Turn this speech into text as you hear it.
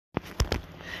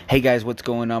Hey guys, what's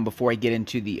going on? Before I get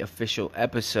into the official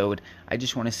episode, I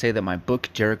just want to say that my book,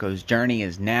 Jericho's Journey,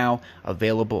 is now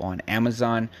available on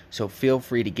Amazon. So feel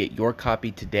free to get your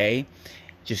copy today.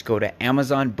 Just go to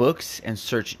Amazon Books and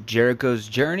search Jericho's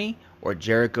Journey or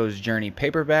Jericho's Journey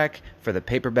paperback for the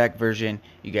paperback version.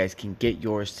 You guys can get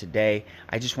yours today.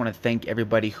 I just want to thank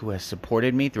everybody who has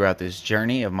supported me throughout this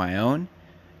journey of my own.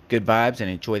 Good vibes and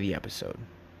enjoy the episode.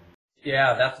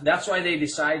 Yeah, that's why they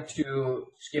decide to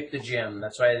skip the gym.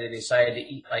 That's why they decide to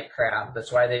eat like crap.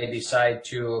 That's why they decide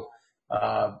to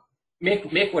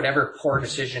make whatever poor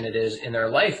decision it is in their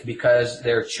life, because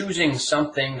they're choosing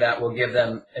something that will give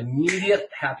them immediate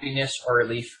happiness or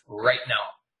relief right now.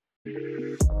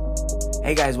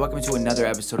 Hey guys, welcome to another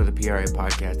episode of the PRA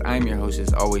Podcast. I'm your host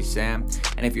as always, Sam.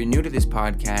 And if you're new to this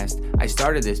podcast, I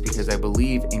started this because I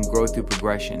believe in growth through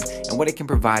progression and what it can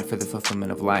provide for the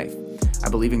fulfillment of life. I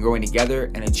believe in growing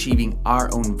together and achieving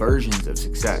our own versions of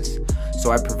success.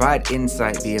 So I provide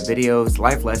insight via videos,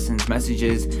 life lessons,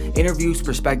 messages, interviews,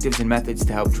 perspectives, and methods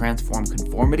to help transform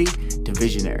conformity to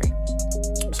visionary.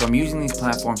 So I'm using these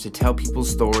platforms to tell people's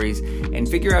stories and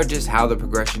figure out just how the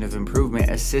progression of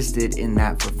improvement assisted in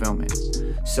that fulfillment.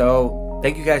 So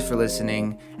thank you guys for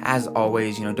listening. As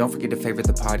always, don't forget to favorite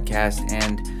the podcast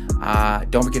and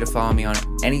don't forget to follow me on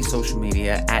any social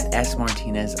media at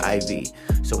smartineziv.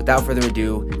 So without further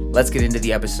ado, let's get into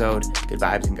the episode. Good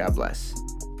vibes and God bless.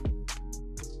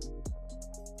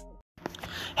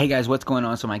 Hey guys, what's going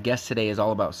on? So my guest today is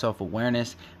all about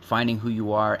self-awareness, finding who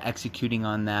you are, executing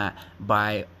on that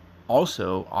by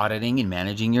also auditing and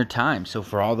managing your time. So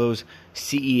for all those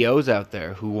CEOs out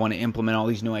there who want to implement all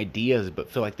these new ideas but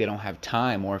feel like they don't have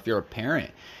time, or if you're a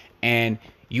parent and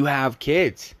you have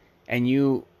kids and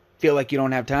you feel like you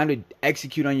don't have time to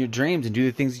execute on your dreams and do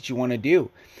the things that you want to do.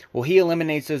 Well, he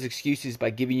eliminates those excuses by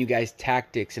giving you guys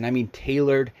tactics, and I mean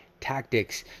tailored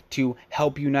tactics to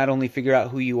help you not only figure out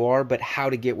who you are, but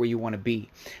how to get where you want to be.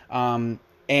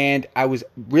 And I was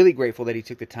really grateful that he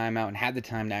took the time out and had the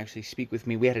time to actually speak with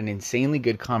me. We had an insanely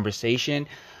good conversation.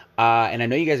 And I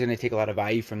know you guys are going to take a lot of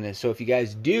value from this. So if you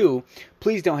guys do,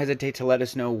 please don't hesitate to let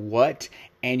us know what.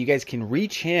 And you guys can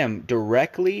reach him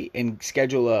directly and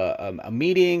schedule a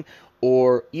meeting,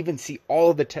 or even see all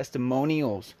of the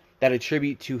testimonials that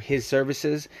attribute to his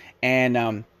services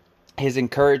and his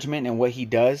encouragement and what he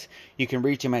does. You can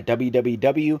reach him at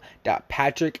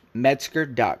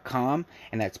www.patrickmetzger.com,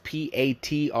 and that's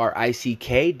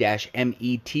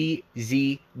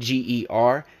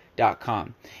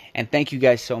patrick-metzger.com. And thank you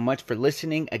guys so much for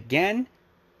listening again.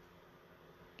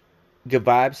 Good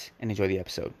vibes and enjoy the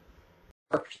episode.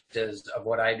 Of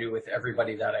what I do with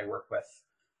everybody that I work with.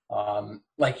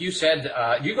 Like you said,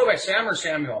 do you go by Sam or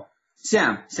Samuel?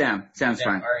 Sam's fine.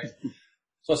 All right.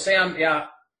 So Sam, yeah,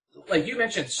 like you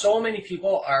mentioned, so many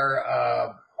people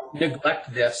are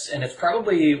neglect this, and it's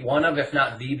probably one of, if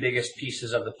not the biggest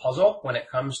pieces of the puzzle when it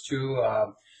comes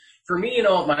to, for me,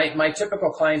 my typical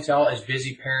clientele is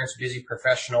busy parents, busy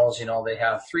professionals. They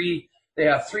have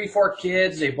 4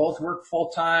 kids. They both work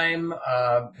full time.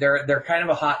 They're kind of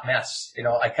a hot mess.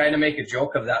 I kind of make a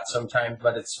joke of that sometimes,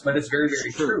 but it's very,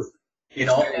 very true.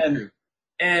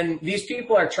 And these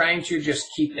people are trying to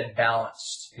just keep it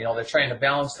balanced. They're trying to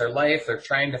balance their life. They're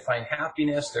trying to find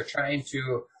happiness. They're trying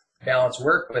to balance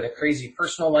work with a crazy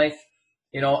personal life,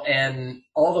 and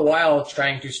all the while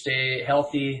trying to stay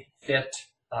healthy, fit,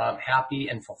 happy,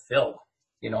 and fulfilled,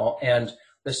 and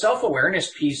the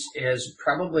self-awareness piece is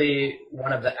probably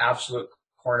one of the absolute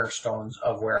cornerstones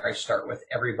of where I start with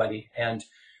everybody. And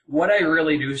what I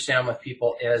really do, Sam, with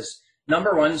people is,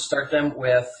 number one, start them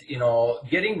with,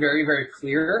 getting very, very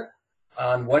clear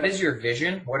on what is your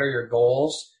vision, what are your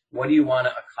goals, what do you want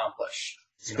to accomplish?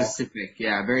 Specific,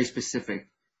 yeah, very specific.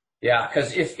 Yeah,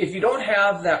 because if you don't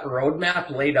have that roadmap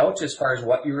laid out as far as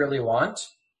what you really want,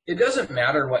 it doesn't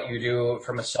matter what you do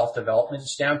from a self-development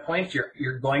standpoint.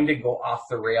 You're going to go off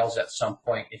the rails at some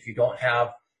point if you don't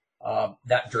have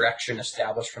that direction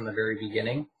established from the very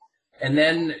beginning. And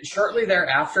then shortly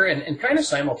thereafter, and kind of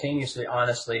simultaneously,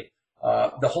 honestly,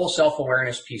 the whole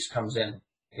self-awareness piece comes in,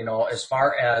 as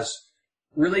far as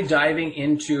really diving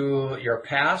into your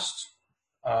past,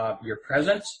 your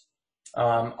present,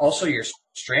 also your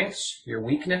strengths, your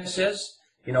weaknesses,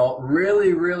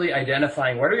 really, really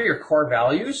identifying what are your core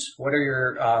values, what are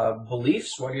your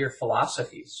beliefs, what are your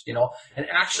philosophies, and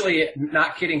actually,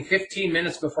 not kidding, 15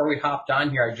 minutes before we hopped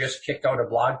on here, I just kicked out a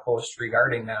blog post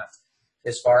regarding that,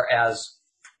 as far as,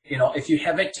 if you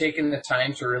haven't taken the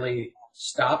time to really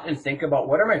stop and think about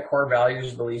what are my core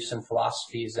values, beliefs, and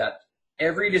philosophies that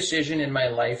every decision in my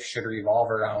life should revolve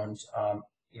around, how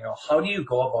do you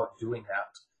go about doing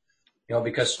that?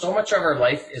 because so much of our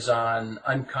life is on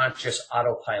unconscious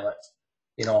autopilot,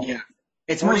 Yeah.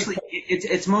 It's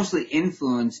mostly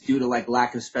influenced due to like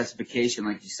lack of specification,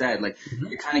 like you said. Like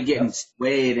you're kind of getting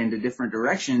swayed into different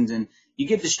directions, and you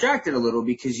get distracted a little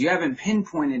because you haven't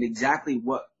pinpointed exactly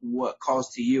what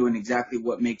calls to you and exactly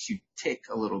what makes you tick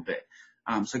a little bit.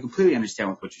 So I completely understand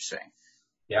with what you're saying.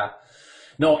 Yeah.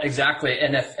 No, exactly.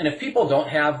 And if people don't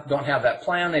have that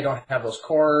plan, they don't have those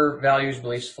core values,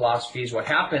 beliefs, philosophies, what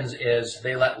happens is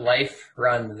they let life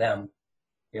run them.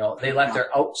 They let their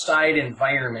outside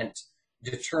environment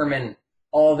determine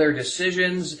all their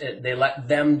decisions. They let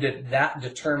them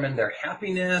determine their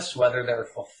happiness, whether they're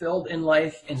fulfilled in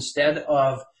life, instead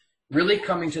of really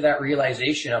coming to that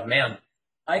realization of, man,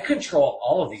 I control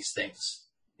all of these things.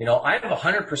 I have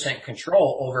 100%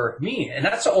 control over me, and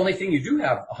that's the only thing you do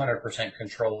have 100%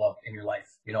 control of in your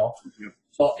life,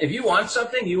 So if you want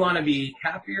something, you want to be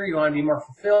happier, you want to be more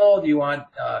fulfilled, you want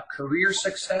career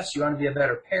success, you want to be a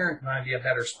better parent, you want to be a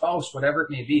better spouse, whatever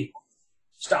it may be,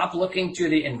 stop looking to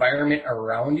the environment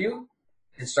around you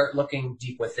and start looking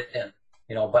deep within,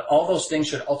 but all those things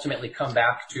should ultimately come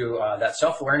back to that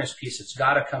self-awareness piece. It's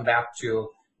got to come back to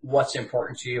what's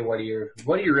important to you, what do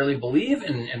you really believe,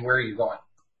 and where are you going?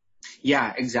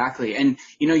 Yeah, exactly. And,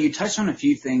 you touched on a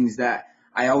few things that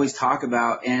I always talk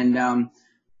about. And,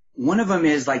 one of them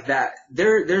is like that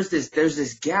there's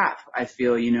this gap, I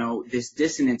feel, this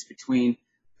dissonance between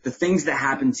the things that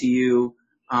happen to you,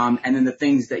 and then the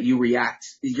things that your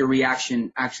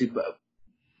reaction actually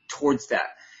towards that.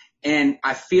 And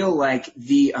I feel like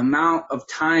the amount of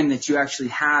time that you actually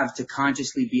have to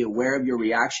consciously be aware of your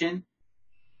reaction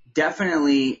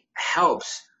definitely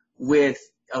helps with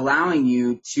allowing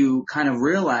you to kind of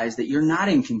realize that you're not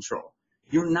in control.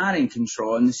 You're not in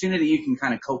control. And the sooner that you can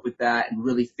kind of cope with that and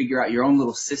really figure out your own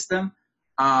little system,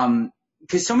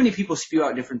 because so many people spew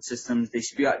out different systems, they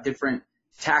spew out different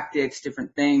tactics,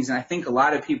 different things. And I think a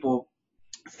lot of people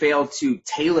fail to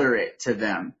tailor it to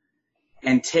them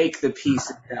and take the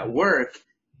pieces that work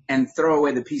and throw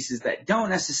away the pieces that don't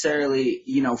necessarily,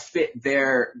 fit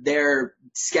their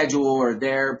schedule or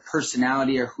their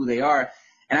personality or who they are.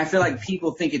 And I feel like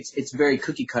people think it's very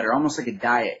cookie cutter, almost like a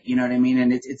diet, you know what I mean?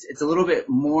 And it's a little bit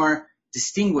more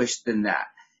distinguished than that.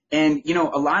 And,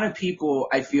 a lot of people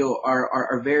I feel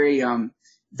are very,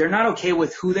 they're not okay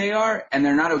with who they are, and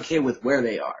they're not okay with where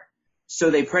they are.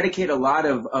 So they predicate a lot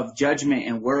of judgment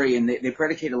and worry, and they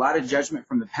predicate a lot of judgment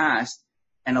from the past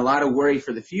and a lot of worry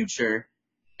for the future.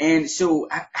 And so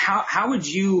how do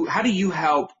you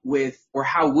help with, or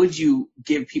how would you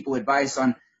give people advice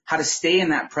on how to stay in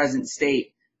that present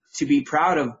state, to be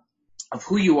proud of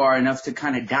who you are enough to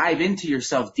kind of dive into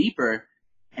yourself deeper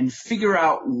and figure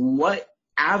out what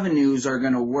avenues are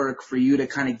going to work for you to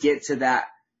kind of get to that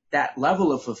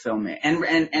level of fulfillment, and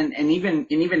even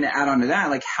to add on to that,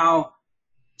 like how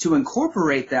to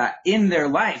incorporate that in their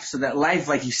life so that life,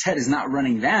 like you said, is not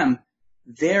running them.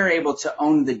 They're able to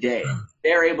own the day.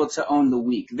 They're able to own the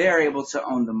week. They're able to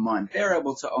own the month. They're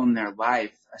able to own their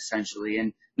life, essentially,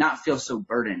 and not feel so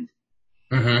burdened.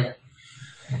 Mm-hmm.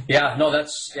 Yeah, no,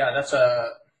 that's a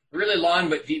really long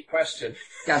but deep question.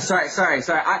 Yeah, sorry.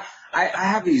 I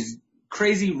have these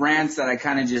crazy rants that I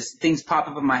kind of just, things pop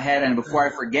up in my head, and before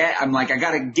I forget, I'm like, I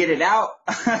got to get it out.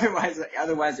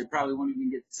 Otherwise it probably won't even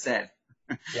get said.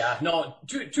 Yeah, no,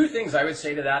 two things I would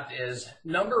say to that is,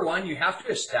 number one, you have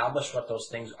to establish what those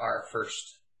things are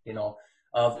first,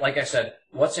 like I said,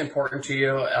 what's important to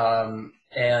you.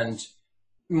 And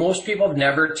most people have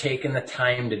never taken the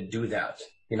time to do that,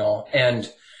 and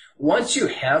once you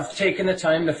have taken the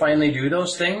time to finally do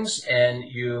those things and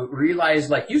you realize,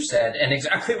 like you said, and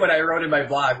exactly what I wrote in my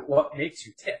blog, what makes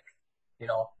you tick,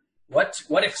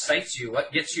 what excites you,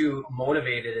 what gets you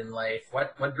motivated in life,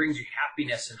 what brings you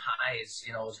happiness and highs,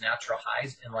 those natural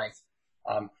highs in life.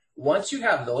 Once you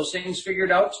have those things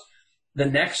figured out, the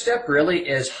next step really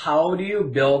is, how do you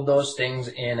build those things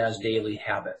in as daily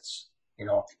habits?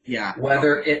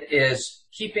 Whether it is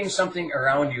keeping something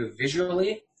around you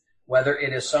visually, whether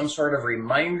it is some sort of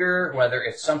reminder, whether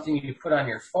it's something you put on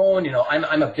your phone.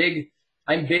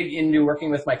 I'm big into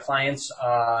working with my clients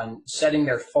on setting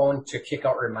their phone to kick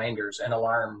out reminders and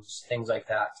alarms, things like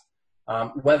that.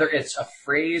 Whether it's a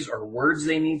phrase or words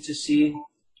they need to see,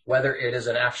 whether it is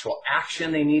an actual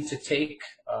action they need to take,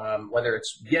 whether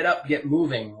it's get up, get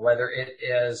moving, whether it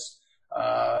is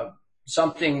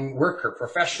something work or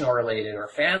professional related or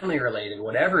family related,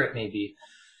 whatever it may be.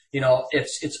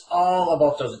 It's all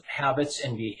about those habits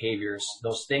and behaviors,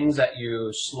 those things that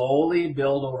you slowly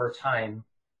build over time,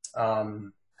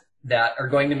 that are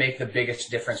going to make the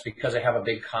biggest difference because they have a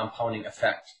big compounding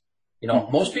effect.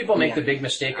 Most people make the big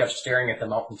mistake of staring at the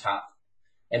mountaintop.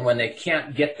 And when they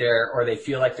can't get there, or they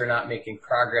feel like they're not making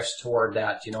progress toward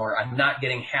that, or I'm not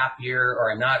getting happier, or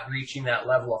I'm not reaching that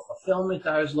level of fulfillment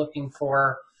I was looking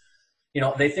for,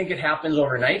 they think it happens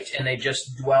overnight, and they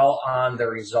just dwell on the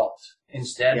result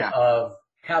instead of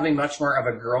having much more of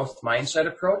a growth mindset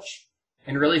approach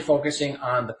and really focusing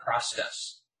on the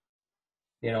process.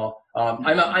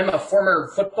 I'm a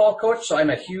former football coach, so I'm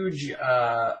a huge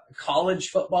college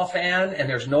football fan, and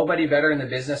there's nobody better in the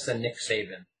business than Nick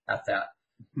Saban at that.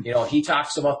 He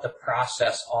talks about the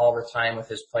process all the time with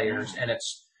his players, and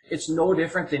it's no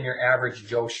different than your average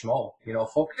Joe Schmo.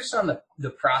 Focus on the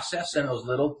process and those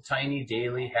little tiny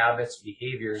daily habits,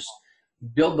 behaviors.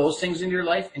 Build those things into your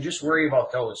life and just worry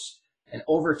about those. And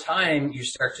over time, you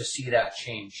start to see that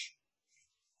change.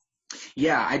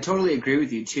 Yeah, I totally agree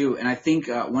with you too. And I think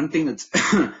one thing that's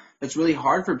that's really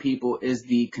hard for people is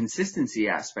the consistency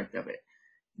aspect of it.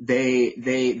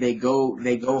 They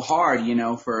go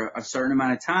hard, for a certain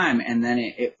amount of time, and then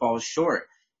it falls short.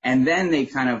 And then they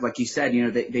kind of, like you said,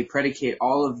 they predicate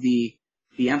all of the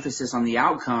emphasis on the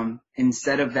outcome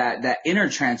instead of that inner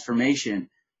transformation.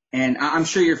 And I'm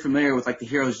sure you're familiar with like the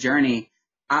hero's journey.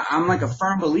 I'm like a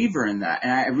firm believer in that.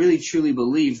 And I really truly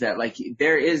believe that like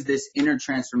there is this inner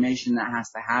transformation that has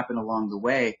to happen along the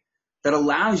way that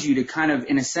allows you to kind of,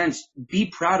 in a sense, be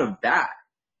proud of that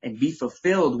and be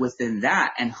fulfilled within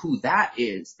that and who that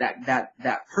is,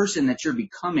 that person that you're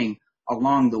becoming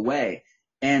along the way.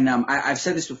 And I've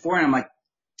said this before, and I'm like,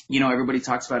 everybody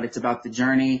talks about it's about the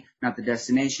journey, not the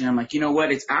destination. I'm like, you know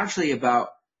what? It's actually about,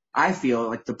 I feel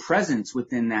like, the presence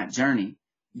within that journey.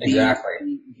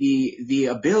 Exactly. The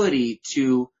ability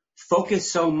to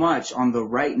focus so much on the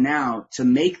right now to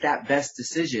make that best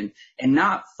decision and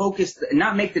not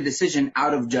make the decision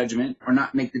out of judgment or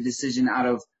not make the decision out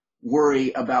of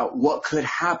worry about what could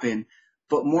happen,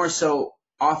 but more so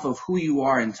off of who you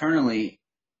are internally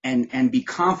and be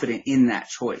confident in that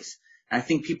choice. And I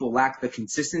think people lack the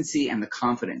consistency and the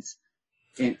confidence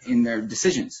in their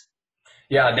decisions.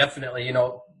 Yeah, definitely.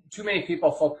 Too many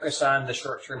people focus on the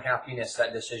short-term happiness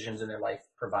that decisions in their life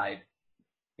provide,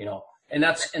 and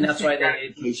that's why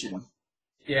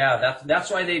that's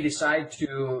why they decide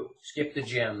to skip the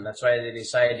gym. That's why they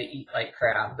decide to eat like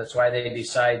crap. That's why they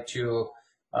decide to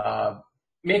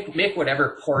make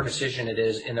whatever poor decision it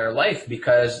is in their life,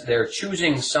 because they're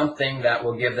choosing something that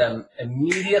will give them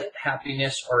immediate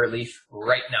happiness or relief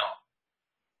right now.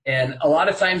 And a lot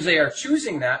of times they are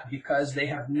choosing that because they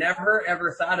have never,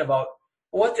 ever thought about,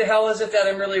 what the hell is it that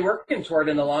I'm really working toward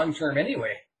in the long term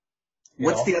anyway?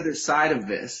 What's the other side of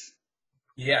this?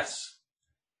 Yes.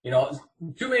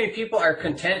 Too many people are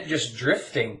content just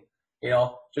drifting,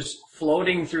 just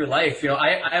floating through life.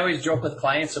 I always joke with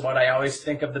clients about, I always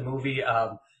think of the movie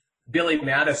Billy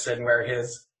Madison, where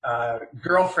his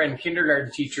girlfriend,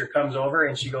 kindergarten teacher, comes over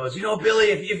and she goes, Billy,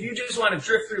 if you just want to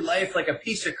drift through life like a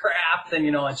piece of crap, then,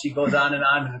 and she goes on and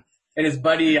on. And his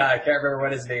buddy, I can't remember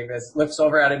what his name is, looks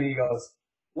over at him and he goes,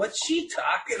 what's she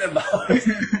talking about?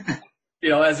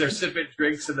 As they're sipping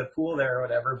drinks in the pool there or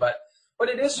whatever. But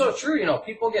it is so true.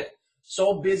 People get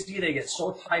so busy, they get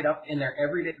so tied up in their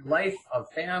everyday life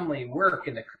of family, work,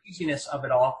 and the craziness of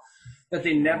it all, that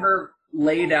they never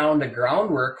lay down the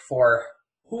groundwork for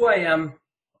who I am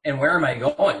and where am I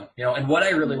going, and what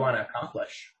I really want to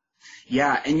accomplish.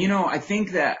 Yeah. And, I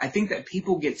think that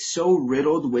people get so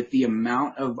riddled with the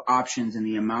amount of options and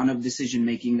the amount of decision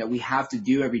making that we have to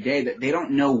do every day that they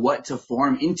don't know what to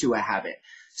form into a habit.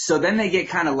 So then they get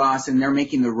kind of lost and they're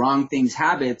making the wrong things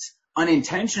habits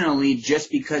unintentionally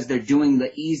just because they're doing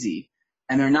the easy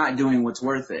and they're not doing what's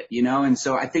worth it, And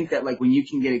so I think that like when you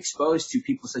can get exposed to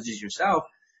people such as yourself,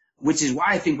 which is why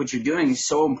I think what you're doing is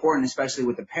so important, especially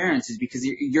with the parents, is because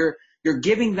you're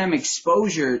giving them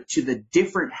exposure to the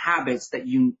different habits that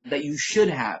you should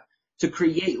have to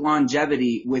create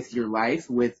longevity with your life,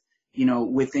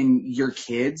 within your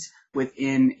kids,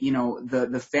 within,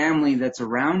 the family that's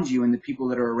around you and the people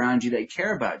that are around you that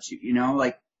care about you,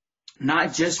 like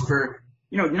not just for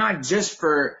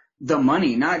the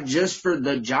money, not just for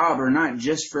the job, or not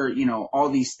just for, all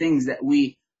these things that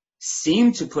we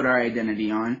seem to put our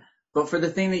identity on, but for the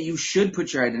thing that you should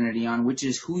put your identity on, which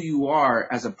is who you are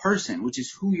as a person, which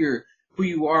is who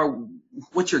you are,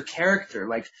 what's your character?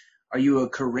 Like, are you a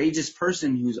courageous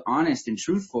person who's honest and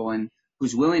truthful and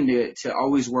who's willing to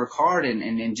always work hard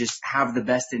and just have the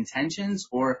best intentions?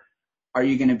 Or are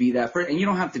you going to be that person? And you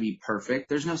don't have to be perfect.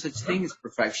 There's no such thing as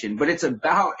perfection, but it's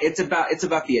about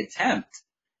the attempt.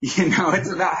 It's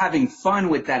about having fun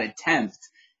with that attempt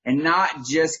and not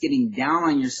just getting down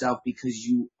on yourself because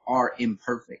you are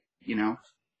imperfect,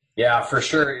 Yeah, for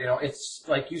sure. It's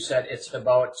like you said, it's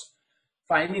about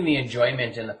finding the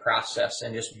enjoyment in the process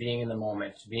and just being in the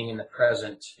moment, being in the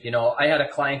present. You know, I had a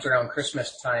client around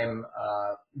Christmas time.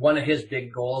 One of his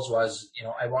big goals was, you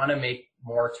know, I want to make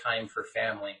more time for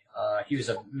family. He was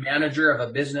a manager of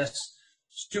a business,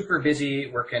 super busy,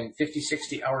 working 50,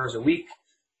 60 hours a week.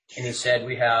 And he said,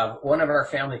 we have one of our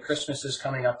family Christmases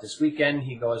coming up this weekend.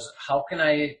 He goes, how can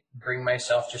I bring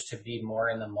myself just to be more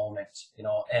in the moment? You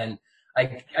know, and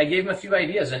I gave him a few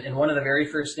ideas. And one of the very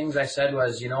first things I said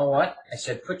was, you know what? I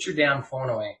said, put your damn phone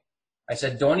away. I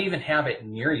said, don't even have it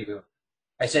near you.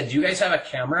 I said, do you guys have a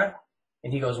camera?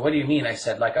 And he goes, what do you mean? I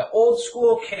said, like an old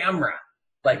school camera,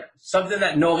 like something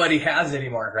that nobody has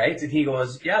anymore, right? And he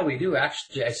goes, yeah, we do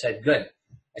actually. I said, good.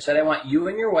 I said, I want you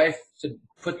and your wife to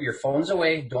put your phones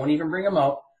away. Don't even bring them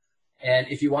out. And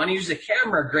if you want to use the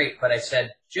camera, great. But I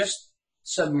said, just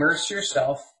submerge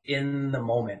yourself in the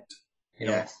moment, you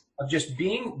know, of just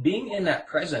being in that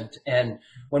present. And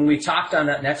when we talked on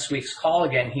that next week's call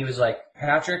again, he was like,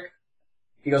 Patrick,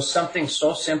 he goes, something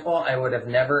so simple I would have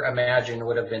never imagined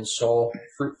would have been so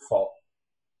fruitful,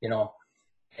 you know.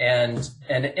 And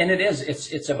it is,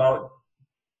 it's about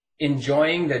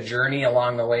enjoying the journey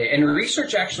along the way. And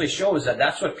research actually shows that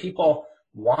that's what people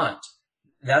want.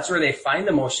 That's where they find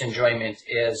the most enjoyment,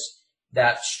 is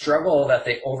that struggle that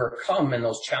they overcome, and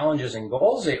those challenges and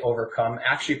goals they overcome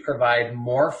actually provide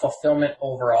more fulfillment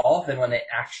overall than when they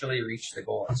actually reach the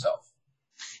goal itself.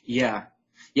 Yeah.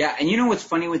 Yeah. And you know what's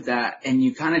funny with that, and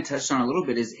you kind of touched on a little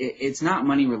bit, is it's not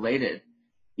money related.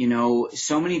 You know,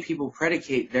 so many people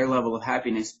predicate their level of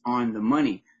happiness on the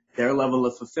money, their level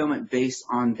of fulfillment based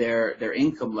on their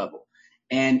income level.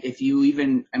 And if you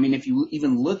even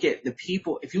look at the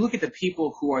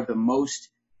people who are the most,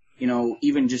 you know,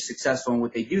 even just successful in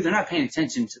what they do, they're not paying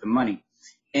attention to the money.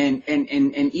 And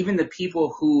even the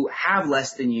people who have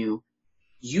less than you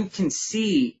can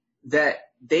see that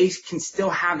they can still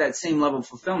have that same level of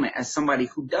fulfillment as somebody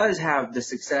who does have the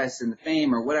success and the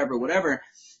fame or whatever.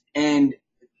 And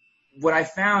what I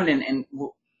found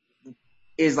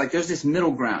is like, there's this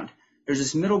middle ground. There's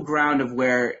this middle ground of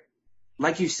where,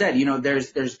 like you said, you know,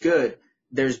 there's good,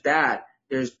 there's bad,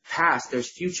 there's past, there's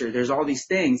future, there's all these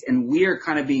things, and we're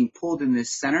kind of being pulled in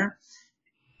this center.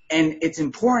 And it's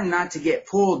important not to get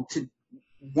pulled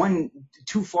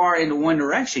too far into one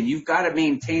direction. You've got to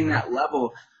maintain that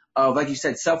level of, like you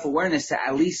said, self-awareness to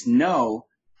at least know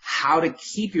how to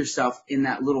keep yourself in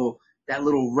that little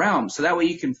realm. So that way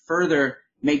you can further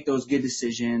make those good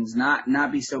decisions,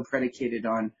 not be so predicated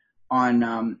on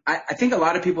I think a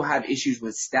lot of people have issues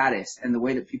with status and the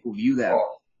way that people view them.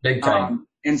 Oh, big time.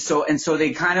 And so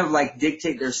they kind of like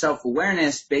dictate their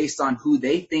self-awareness based on who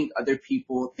they think other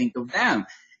people think of them.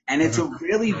 And it's a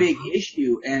really big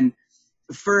issue. And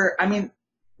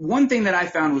one thing that I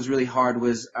found was really hard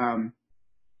was,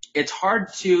 it's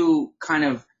hard to kind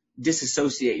of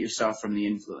disassociate yourself from the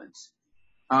influence.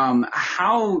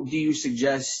 How do you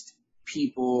suggest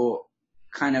people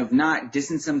kind of not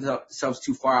distance themselves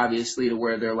too far, obviously, to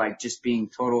where they're like just being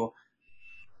total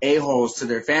a-holes to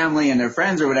their family and their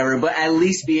friends or whatever, but at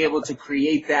least be able to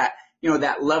create that, you know,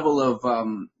 that level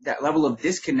of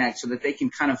disconnect so that they can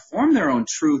kind of form their own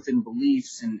truth and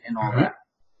beliefs and all that?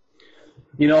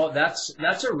 You know,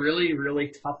 that's a really,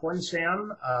 really tough one,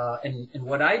 Sam. And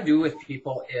what I do with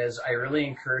people is I really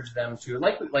encourage them to,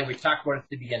 like we talked about at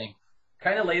the beginning,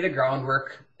 kind of lay the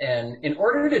groundwork. And in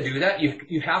order to do that,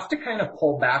 you have to kind of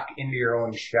pull back into your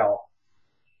own shell,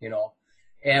 you know.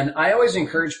 And I always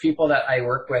encourage people that I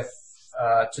work with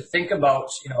to think about,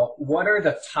 you know, what are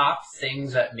the top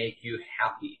things that make you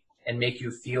happy and make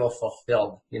you feel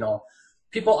fulfilled? You know,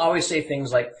 people always say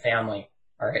things like family,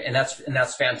 all right, and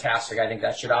that's fantastic. I think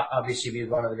that should obviously be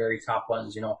one of the very top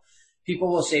ones. You know,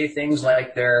 people will say things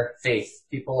like their faith.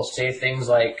 People will say things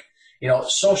like, you know,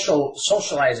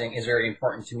 socializing is very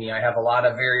important to me. I have a lot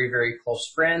of very, very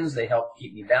close friends. They help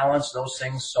keep me balanced, those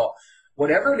things. So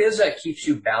whatever it is that keeps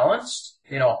you balanced,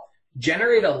 you know,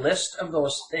 generate a list of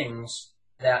those things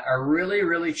that are really,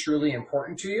 really, truly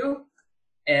important to you,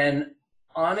 and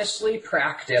honestly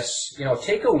practice, you know,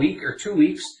 take a week or 2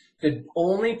 weeks to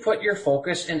only put your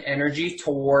focus and energy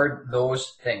toward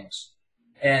those things.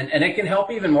 And it can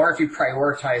help even more if you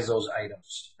prioritize those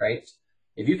items, right?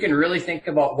 If you can really think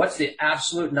about what's the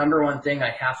absolute number one thing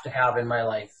I have to have in my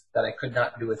life that I could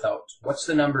not do without. What's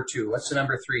the number two? What's the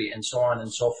number three? And so on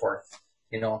and so forth,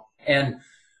 you know. And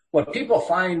what people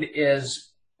find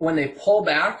is when they pull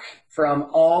back from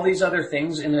all these other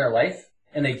things in their life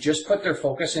and they just put their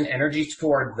focus and energy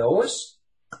toward those,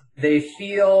 they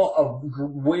feel a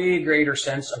way greater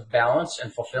sense of balance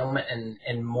and fulfillment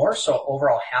and more so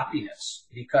overall happiness,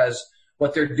 because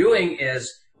what they're doing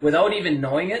is, without even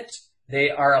knowing it, they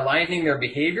are aligning their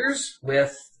behaviors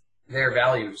with their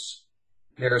values.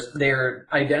 They're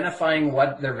identifying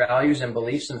what their values and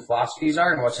beliefs and philosophies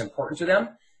are and what's important to them.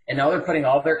 And now they're putting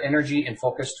all their energy and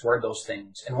focus toward those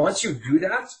things. And once you do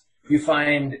that, you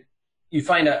find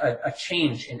a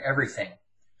change in everything.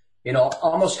 You know,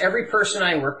 almost every person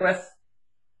I work with,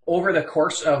 over the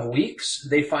course of weeks,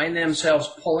 they find themselves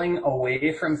pulling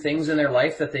away from things in their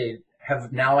life that they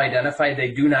have now identified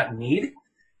they do not need.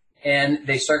 And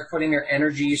they start putting their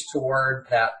energies toward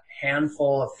that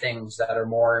handful of things that are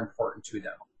more important to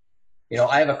them. You know,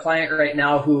 I have a client right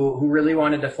now who really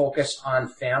wanted to focus on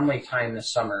family time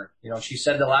this summer. You know, she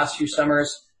said the last few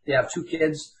summers, they have 2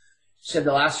 kids. She said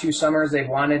the last few summers they've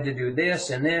wanted to do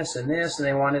this and this and this, and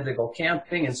they wanted to go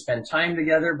camping and spend time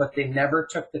together, but they never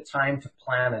took the time to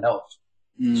plan it out.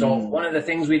 So one of the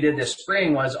things we did this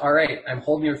spring was, all right, I'm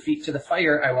holding your feet to the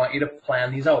fire. I want you to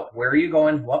plan these out. Where are you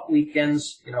going? What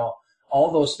weekends? You know,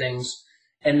 all those things.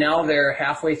 And now they're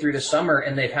halfway through the summer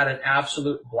and they've had an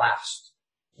absolute blast.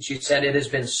 And she said it has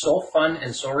been so fun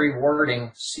and so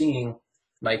rewarding seeing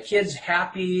my kids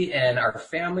happy and our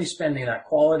family spending that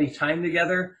quality time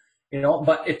together. You know,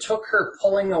 but it took her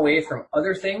pulling away from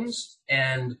other things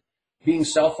and being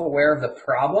self-aware of the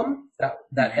problem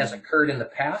that has occurred in the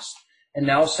past, and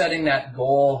now setting that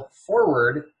goal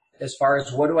forward as far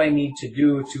as what do I need to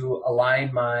do to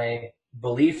align my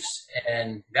beliefs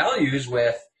and values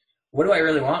with what do I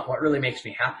really want, what really makes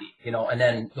me happy, you know, and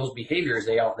then those behaviors,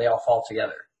 they all fall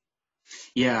together.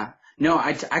 Yeah, no,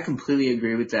 I completely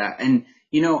agree with that. And,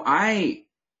 you know,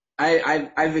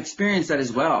 I've experienced that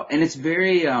as well. And it's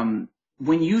very,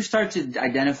 when you start to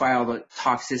identify all the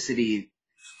toxicity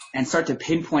and start to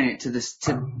pinpoint it to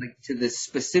the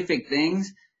specific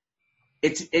things,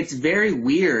 it's very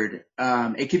weird.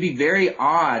 It can be very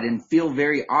odd and feel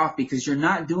very off because you're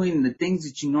not doing the things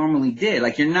that you normally did.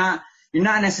 Like you're not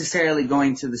necessarily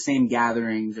going to the same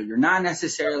gatherings, or you're not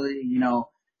necessarily, you know,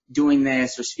 doing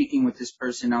this or speaking with this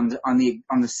person on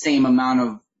the same amount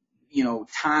of, you know,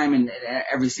 time and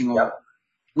every single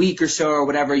week or so or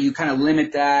whatever. You kind of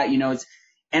limit that, you know,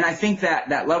 and I think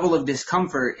that level of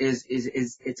discomfort is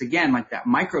it's again like that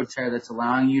micro tear that's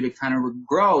allowing you to kind of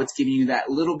grow. It's giving you that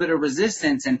little bit of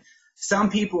resistance. And some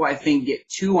people I think get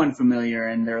too unfamiliar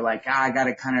and they're like, I got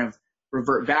to kind of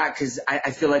revert back because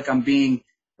I feel like I'm being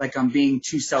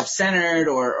too self-centered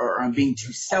or I'm being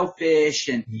too selfish.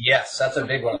 And yes, that's a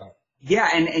big one. Yeah.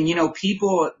 And you know,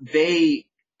 people,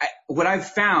 what I've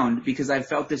found, because I've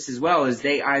felt this as well, is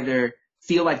they either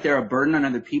feel like they're a burden on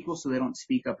other people so they don't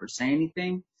speak up or say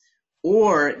anything,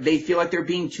 or they feel like they're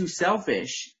being too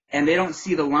selfish and they don't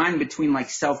see the line between like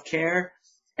self-care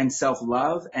and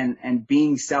self-love and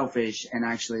being selfish and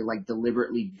actually like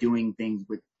deliberately doing things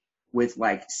with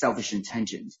like selfish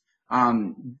intentions.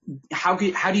 How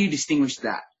do you distinguish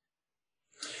that?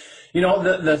 You know,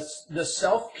 the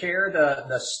self-care,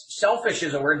 the selfish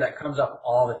is a word that comes up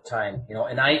all the time, you know,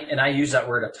 and I use that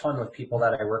word a ton with people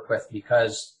that I work with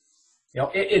because, you know,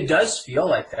 it does feel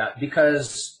like that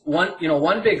because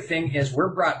one big thing is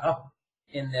we're brought up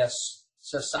in this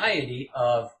society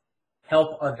of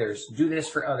help others, do this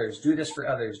for others, do this for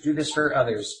others, do this for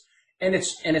others. And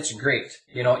it's great.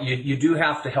 You know, you do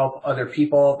have to help other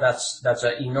people. That's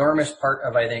an enormous part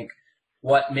of, I think,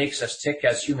 what makes us tick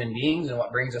as human beings and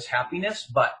what brings us happiness.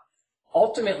 But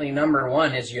ultimately, number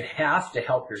one is you have to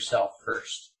help yourself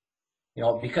first. You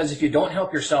know, because if you don't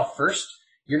help yourself first,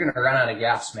 you're going to run out of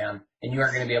gas, man, and you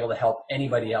aren't going to be able to help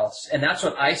anybody else. And that's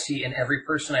what I see in every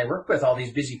person I work with, all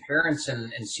these busy parents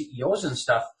and CEOs and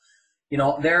stuff. You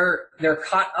know, they're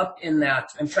caught up in that.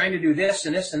 I'm trying to do this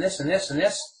and this and this and this and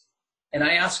this. And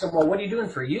I ask them, well, what are you doing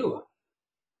for you?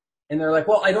 And they're like,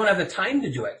 well, I don't have the time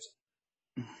to do it.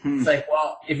 It's like,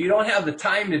 well, if you don't have the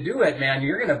time to do it, man,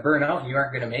 you're going to burn out and you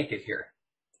aren't going to make it here.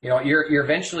 You know, you're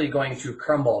eventually going to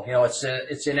crumble. You know, it's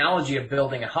the analogy of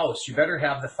building a house. You better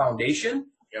have the foundation.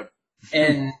 Yep.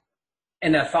 And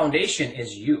that foundation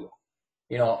is you.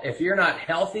 You know, if you're not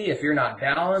healthy, if you're not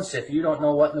balanced, if you don't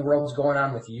know what in the world's going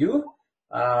on with you,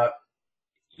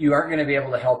 you aren't going to be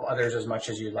able to help others as much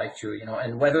as you'd like to, you know,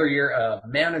 and whether you're a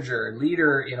manager,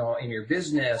 leader, you know, in your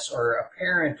business or a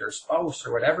parent or spouse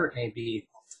or whatever it may be,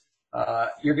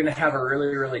 you're going to have a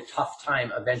really, really tough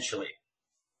time eventually.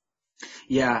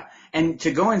 Yeah. And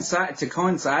to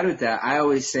coincide with that, I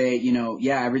always say, you know,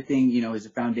 yeah, everything, you know, is a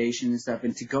foundation and stuff.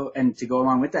 And to go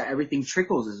along with that, everything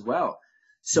trickles as well.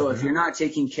 So if you're not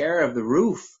taking care of the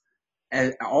roof,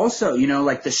 and also, you know,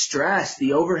 like the stress,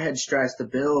 the overhead stress, the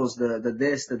bills, the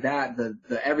this, the that,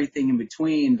 the everything in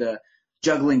between, the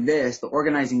juggling this, the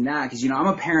organizing that, because, you know, I'm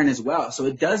a parent as well. So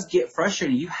it does get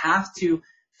frustrating. You have to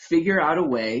figure out a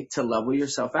way to level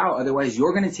yourself out. Otherwise,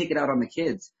 you're going to take it out on the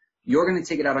kids. You're going to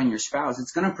take it out on your spouse.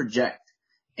 It's going to project.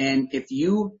 And if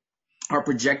you are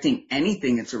projecting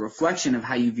anything, it's a reflection of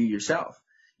how you view yourself.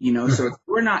 You know, so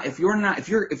if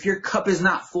your cup is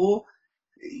not full,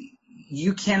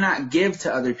 you cannot give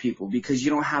to other people because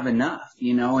you don't have enough,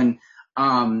 you know. And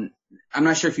I'm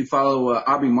not sure if you follow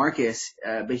Aubrey Marcus,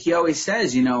 but he always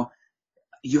says, you know,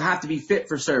 you have to be fit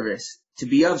for service to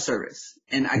be of service.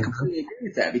 And I completely agree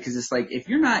with that, because it's like, if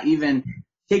you're not even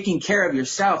taking care of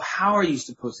yourself, how are you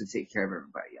supposed to take care of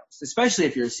everybody else? Especially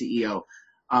if you're a CEO.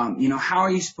 You know, how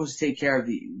are you supposed to take care of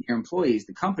your employees,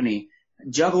 the company,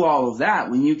 juggle all of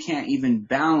that when you can't even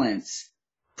balance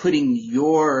putting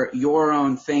your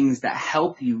own things that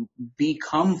help you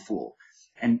become full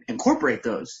and incorporate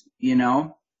those, you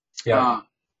know? Yeah.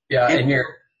 And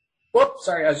whoops,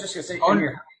 sorry. I was just going to say,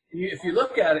 if you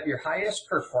look at it, your highest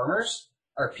performers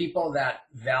are people that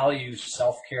value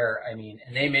self-care. I mean,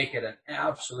 and they make it an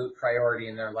absolute priority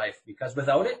in their life, because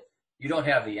without it, you don't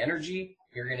have the energy.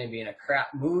 You're going to be in a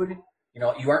crap mood. You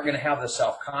know, you aren't going to have the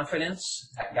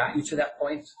self-confidence that got you to that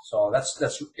point. So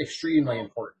that's extremely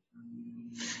important.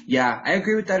 Yeah, I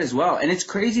agree with that as well. And it's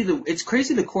crazy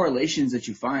the correlations that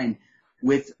you find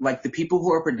with, like, the people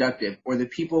who are productive, or the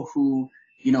people who,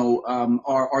 you know,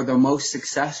 are the most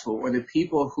successful, or the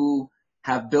people who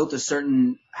have built a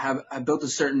certain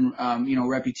you know,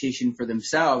 reputation for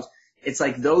themselves. It's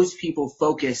like those people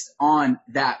focused on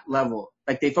that level.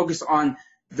 Like, they focus on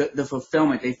the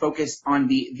fulfillment. They focused on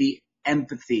the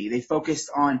empathy. They focused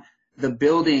on the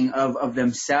building of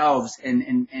themselves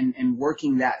and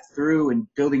working that through, and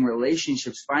building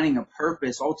relationships, finding a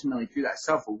purpose ultimately through that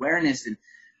self-awareness. And,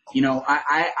 you know,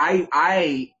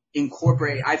 I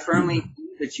firmly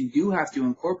believe that you do have to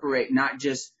incorporate not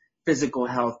just physical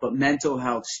health, but mental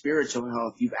health, spiritual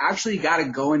health. You've actually got to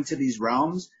go into these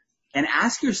realms and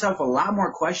ask yourself a lot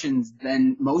more questions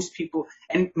than most people.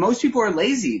 And most people are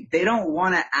lazy. They don't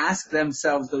want to ask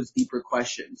themselves those deeper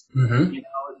questions. Mm-hmm. You know,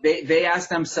 they ask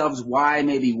themselves why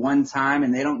maybe one time,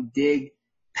 and they don't dig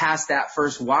past that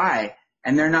first why.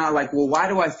 And they're not like, well, why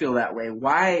do I feel that way?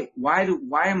 Why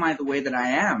am I the way that I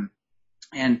am?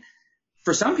 And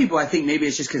for some people, I think maybe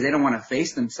it's just because they don't want to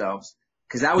face themselves.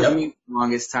 Because that was me for the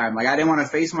longest time. Like, I didn't want to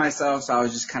face myself, so I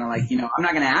was just kind of like, you know, I'm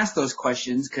not going to ask those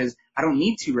questions because I don't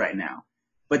need to right now.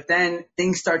 But then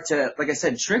things start to, like I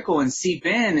said, trickle and seep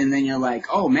in, and then you're like,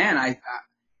 oh man,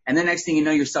 and then next thing you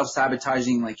know, you're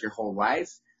self-sabotaging like your whole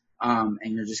life, and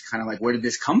you're just kind of like, where did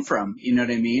this come from? You know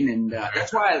what I mean? And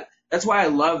that's why I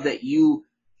love that you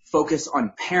focus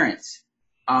on parents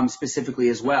specifically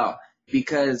as well,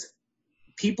 because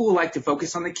people like to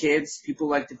focus on the kids. People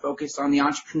like to focus on the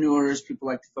entrepreneurs. People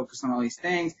like to focus on all these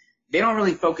things. They don't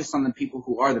really focus on the people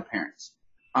who are the parents.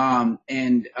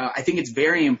 And I think it's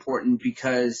very important,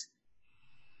 because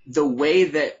the way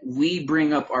that we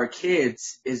bring up our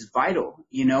kids is vital,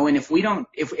 you know. And if we don't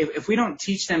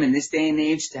teach them in this day and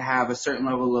age to have a certain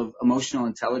level of emotional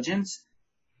intelligence,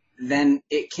 then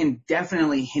it can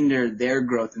definitely hinder their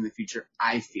growth in the future,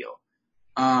 I feel.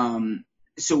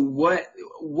 So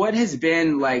what has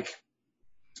been the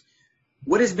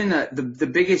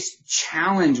biggest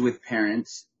challenge with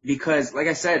parents? Because, like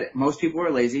I said, most people are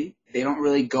lazy. They don't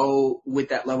really go with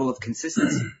that level of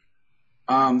consistency.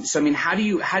 So I mean, how do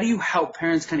you help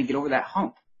parents kind of get over that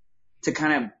hump to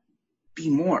kind of be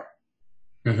more?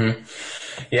 Mm-hmm.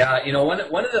 Yeah, you know,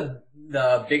 one of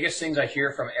the biggest things I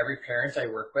hear from every parent I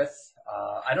work with,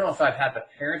 I don't know if I've had a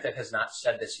parent that has not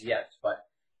said this yet, but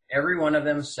every one of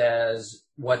them says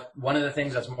one of the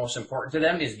things that's most important to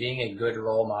them is being a good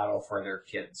role model for their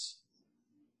kids.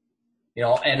 You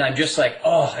know, and I'm just like,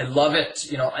 oh, I love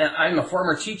it. You know, I'm a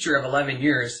former teacher of 11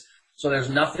 years, so there's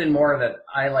nothing more that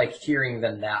I like hearing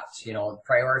than that, you know,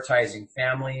 prioritizing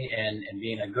family and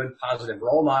being a good, positive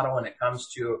role model when it comes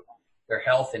to their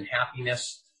health and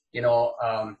happiness, you know.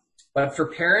 But for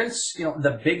parents, you know,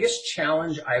 the biggest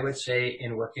challenge I would say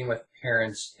in working with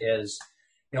parents is,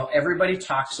 you know, everybody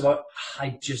talks about,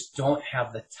 I just don't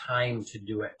have the time to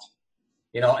do it,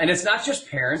 you know, and it's not just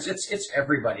parents, it's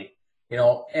everybody, you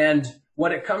know. And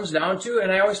what it comes down to, and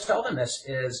I always tell them this,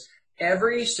 is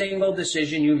every single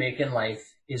decision you make in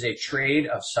life is a trade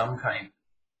of some kind.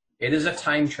 It is a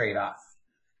time trade-off.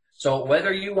 So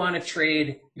whether you want to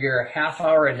trade your half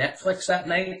hour of Netflix at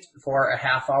night for a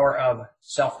half hour of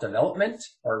self-development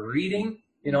or reading,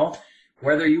 you know,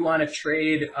 whether you want to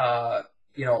trade,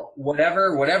 you know,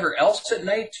 whatever else at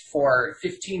night for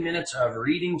 15 minutes of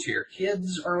reading to your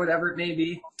kids or whatever it may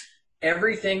be,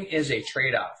 everything is a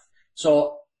trade-off.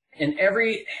 So in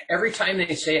every time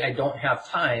they say, I don't have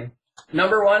time,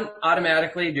 number one,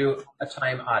 automatically do a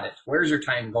time audit. Where's your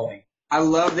time going? I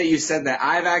love that you said that.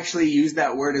 I've actually used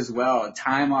that word as well.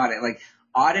 Time audit, like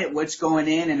audit what's going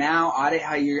in and out, audit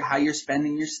how you're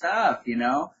spending your stuff, you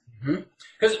know?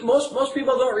 Because most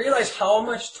people don't realize how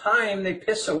much time they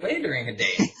piss away during a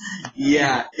day.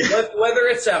 Yeah. Whether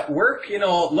it's at work,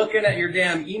 looking at your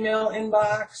damn email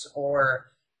inbox, or,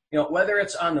 whether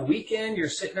it's on the weekend, you're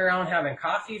sitting around having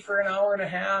coffee for an hour and a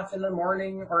half in the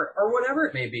morning, or whatever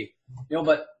it may be.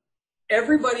 But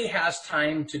everybody has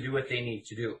time to do what they need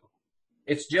to do.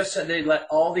 It's just that they let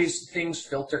all these things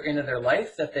filter into their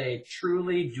life that they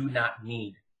truly do not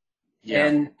need. Yeah.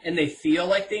 And they feel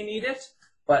like they need it,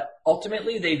 but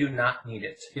ultimately they do not need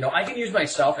it. I can use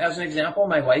myself as an example.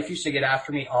 My wife used to get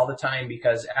after me all the time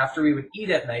because after we would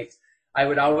eat at night, I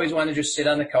would always want to just sit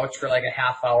on the couch for like a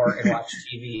half hour and watch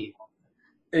TV.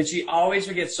 And she always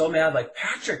would get so mad, like,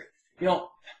 Patrick,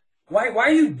 why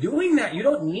are you doing that? You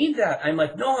don't need that. I'm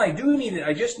like, no, I do need it.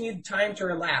 I just need time to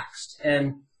relax.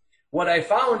 And what I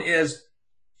found is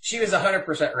she was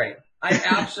 100% right. I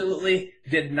absolutely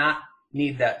did not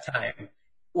need that time.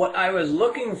 What I was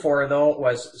looking for, though,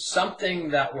 was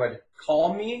something that would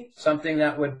calm me, something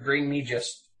that would bring me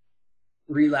just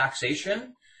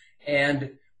relaxation.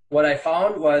 And what I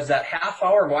found was that half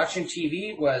hour of watching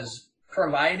TV was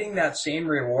providing that same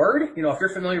reward. If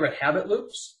you're familiar with habit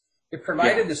loops, it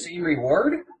provided the same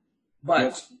reward,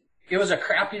 but it was a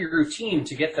crappy routine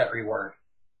to get that reward.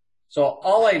 So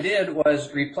all I did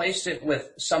was replace it with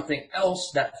something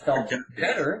else that felt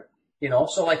better.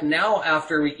 So like now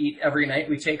after we eat every night,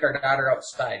 we take our daughter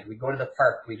outside. We go to the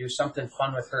park. We do something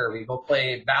fun with her. We go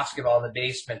play basketball in the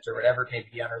basement or whatever it may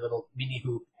be on our little mini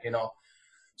hoop,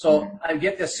 So I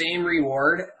get the same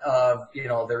reward of,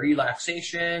 the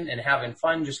relaxation and having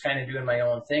fun, just kind of doing my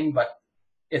own thing. But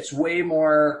it's way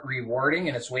more rewarding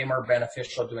and it's way more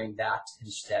beneficial doing that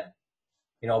instead.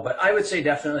 But I would say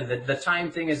definitely the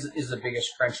time thing is the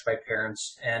biggest crunch by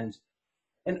parents. And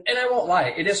I won't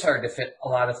lie, it is hard to fit a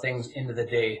lot of things into the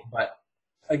day. But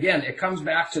again, it comes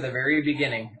back to the very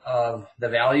beginning of the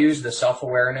values, the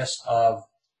self-awareness of,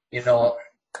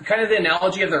 kind of the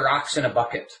analogy of the rocks in a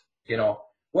bucket.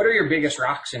 What are your biggest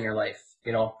rocks in your life?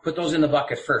 Put those in the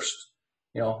bucket first.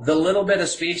 The little bit of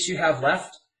space you have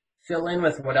left, fill in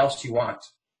with what else you want.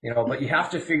 But you have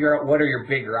to figure out what are your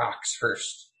big rocks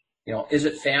first. Is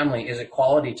it family? Is it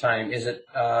quality time? Is it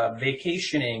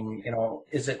vacationing?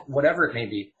 Is it whatever it may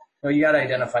be? You got to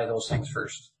identify those things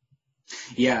first.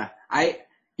 Yeah,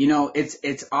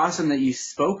 it's awesome that you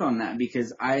spoke on that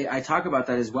because I talk about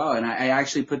that as well. And I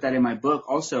actually put that in my book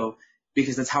also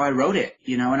because that's how I wrote it,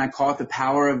 and I call it the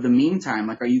power of the meantime.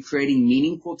 Like, are you creating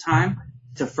meaningful time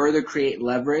to further create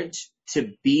leverage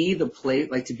to be the place,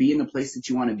 like to be in the place that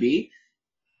you want to be?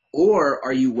 Or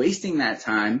are you wasting that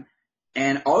time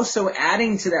and also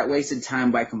adding to that wasted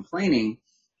time by complaining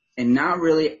and not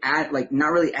really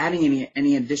adding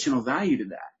any additional value to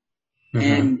that?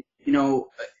 Mm-hmm. And,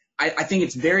 I think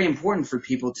it's very important for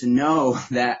people to know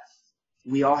that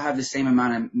we all have the same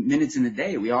amount of minutes in the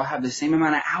day. We all have the same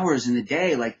amount of hours in the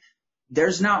day. Like,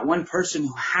 there's not one person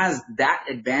who has that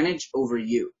advantage over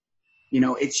you.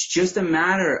 It's just a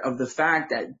matter of the fact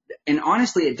that, and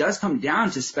honestly, it does come down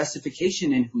to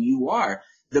specification in who you are.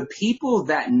 The people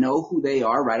that know who they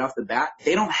are right off the bat,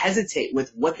 they don't hesitate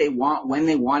with what they want, when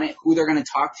they want it, who they're going to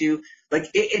talk to. Like,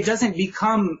 it doesn't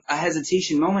become a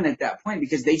hesitation moment at that point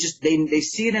because they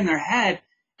see it in their head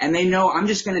and they know I'm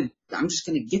just going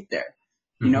to get there,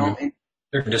 and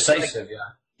they're decisive.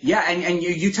 Yeah. And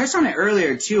you touched on it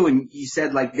earlier too. And you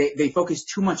said like they focus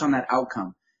too much on that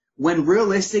outcome when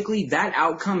realistically that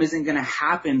outcome isn't going to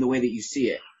happen the way that you see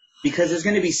it. Because there's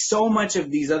going to be so much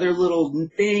of these other little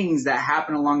things that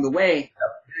happen along the way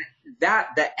that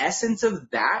the essence of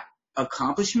that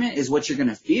accomplishment is what you're going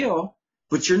to feel,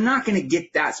 but you're not going to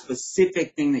get that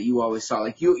specific thing that you always saw.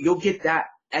 Like you'll get that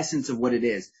essence of what it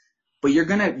is, but you're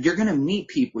going to meet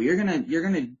people. You're going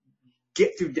to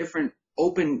get through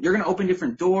you're going to open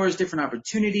different doors, different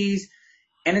opportunities,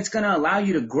 and it's going to allow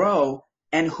you to grow.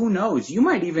 And who knows, you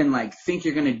might even like think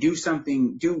you're going to do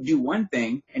something, do one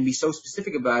thing and be so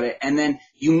specific about it. And then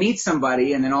you meet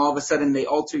somebody and then all of a sudden they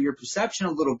alter your perception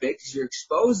a little bit because you're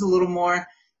exposed a little more.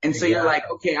 And so you're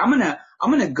like, okay, I'm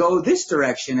going to go this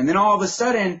direction. And then all of a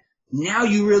sudden now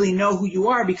you really know who you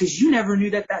are because you never knew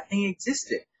that thing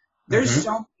existed. There's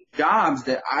so many jobs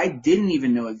that I didn't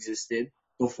even know existed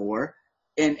before.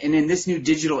 And in this new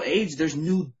digital age, there's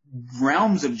new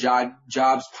realms of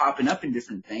jobs popping up in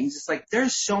different things. It's like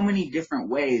there's so many different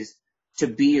ways to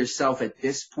be yourself at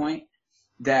this point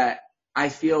that I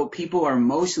feel people are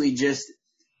mostly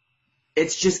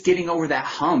it's just getting over that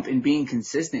hump and being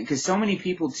consistent. Because so many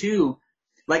people too,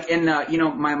 like, and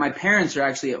my parents are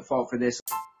actually at fault for this.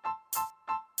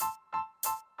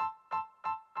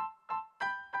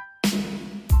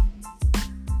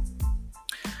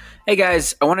 Hey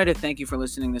guys, I wanted to thank you for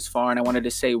listening this far, and I wanted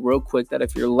to say real quick that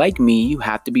if you're like me, you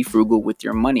have to be frugal with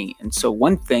your money. And so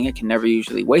one thing I can never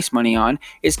usually waste money on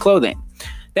is clothing.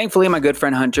 Thankfully, my good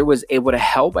friend Hunter was able to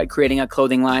help by creating a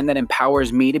clothing line that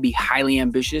empowers me to be highly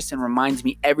ambitious and reminds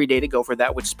me every day to go for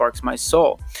that which sparks my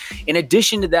soul. In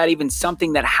addition to that, even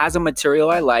something that has a material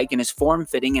I like and is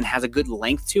form-fitting and has a good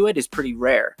length to it is pretty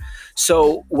rare.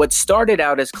 So what started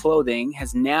out as clothing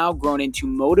has now grown into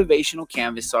motivational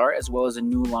canvas art, as well as a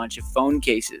new launch of phone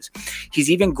cases. He's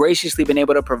even graciously been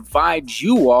able to provide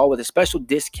you all with a special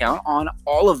discount on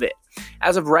all of it.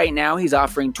 As of right now, he's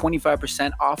offering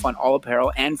 25% off on all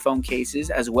apparel and phone cases,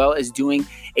 as well as doing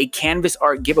a canvas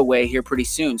art giveaway here pretty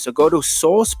soon. So go to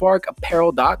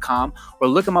soulsparkapparel.com or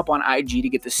look him up on IG to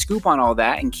get the scoop on all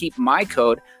that, and keep my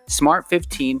code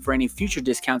SMART15 for any future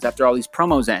discounts after all these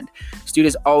promos end. This dude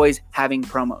is always having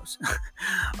promos.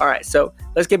 All right, so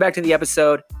let's get back to the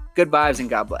episode. Good vibes and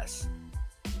God bless.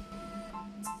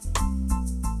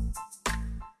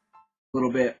 A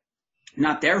little bit.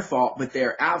 Not their fault, but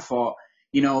they're at fault.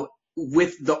 You know,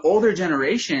 with the older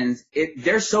generations,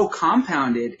 they're so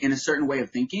compounded in a certain way of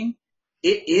thinking.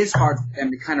 It is hard for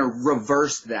them to kind of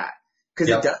reverse that, because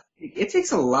it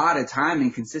takes a lot of time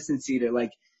and consistency to,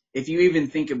 like, if you even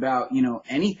think about, you know,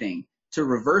 anything, to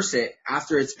reverse it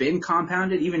after it's been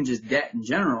compounded, even just debt in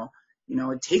general, you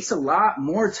know, it takes a lot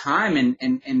more time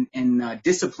and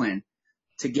discipline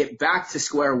to get back to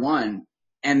square one.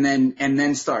 And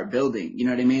then start building, you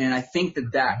know what I mean? And I think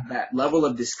that level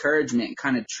of discouragement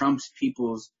kind of trumps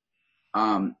people's,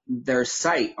 their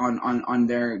sight on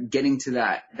their getting to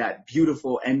that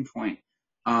beautiful endpoint.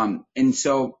 And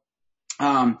so,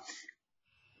 what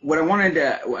I wanted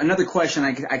to, another question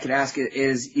I could ask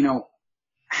is, you know,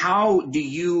 how do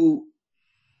you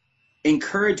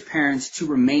encourage parents to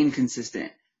remain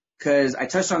consistent? Cause I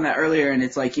touched on that earlier, and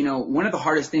it's like, you know, one of the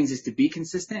hardest things is to be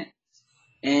consistent.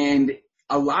 And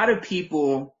a lot of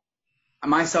people,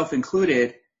 myself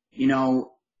included, you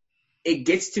know, it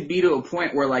gets to be to a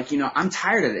point where, like, you know, I'm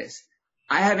tired of this.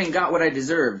 I haven't got what I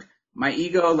deserved. My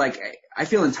ego, like, I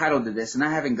feel entitled to this and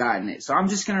I haven't gotten it. So I'm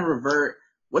just going to revert.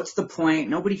 What's the point?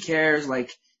 Nobody cares.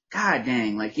 Like, God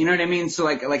dang, like, you know what I mean? So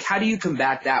like, how do you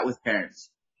combat that with parents?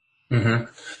 Mm-hmm.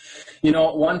 You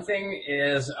know, one thing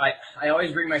is I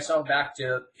always bring myself back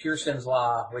to Pearson's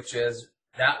law, which is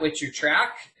that which you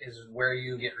track is where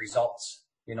you get results.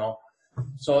 You know,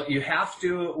 so you have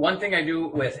to, one thing I do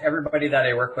with everybody that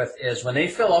I work with is when they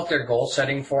fill out their goal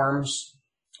setting forms,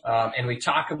 and we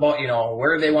talk about, you know,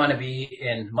 where they want to be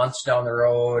in months down the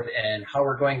road and how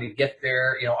we're going to get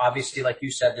there. You know, obviously, like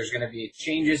you said, there's going to be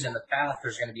changes in the path.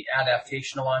 There's going to be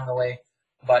adaptation along the way,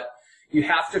 but you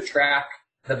have to track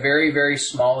the very, very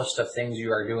smallest of things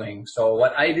you are doing. So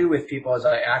what I do with people is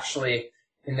I actually,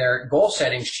 in their goal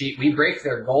setting sheet, we break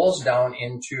their goals down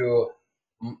into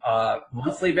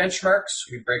monthly benchmarks,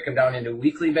 we break them down into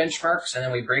weekly benchmarks, and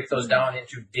then we break those down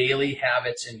into daily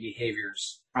habits and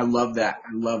behaviors. I love that.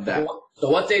 So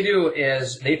what they do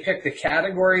is they pick the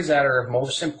categories that are of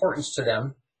most importance to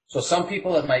them. So some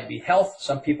people, it might be health,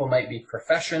 some people might be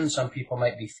profession, some people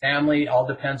might be family, all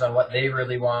depends on what they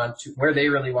really want to, where they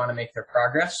really want to make their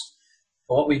progress.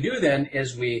 But what we do then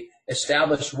is we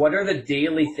establish what are the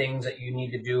daily things that you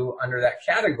need to do under that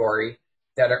category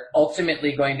that are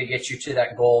ultimately going to get you to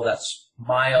that goal that's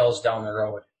miles down the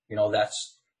road. You know,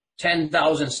 that's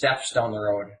 10,000 steps down the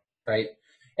road, right?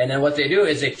 And then what they do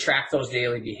is they track those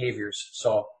daily behaviors.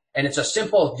 So, and it's a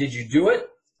simple, did you do it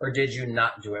or did you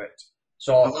not do it?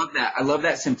 So I love that. I love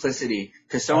that simplicity,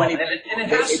 because so many, and it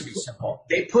has to be simple.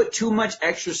 They put too much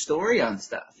extra story on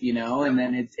stuff, you know, and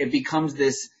then it becomes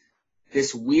this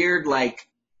weird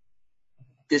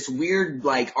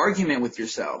argument with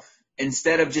yourself.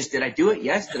 Instead of just, did I do it?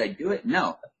 Yes. Did I do it?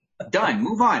 No. Done.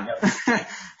 Move on.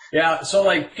 Yeah. So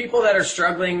like people that are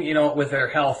struggling, you know, with their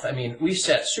health, I mean, we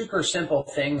set super simple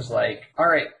things like, all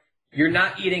right, you're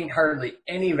not eating hardly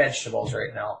any vegetables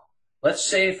right now. Let's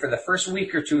say for the first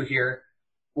week or two here,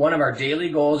 one of our daily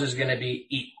goals is going to be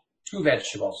eat 2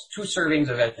 vegetables, 2 servings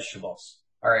of vegetables.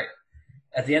 All right.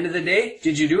 At the end of the day,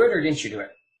 did you do it or didn't you do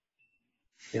it?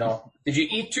 You know, did you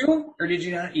eat 2 or did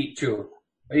you not eat 2?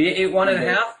 You ate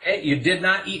 1.5. You did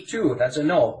not eat 2. That's a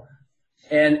no.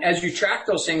 And as you track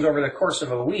those things over the course of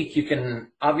a week, you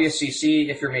can obviously see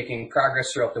if you're making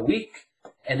progress throughout the week.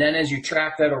 And then as you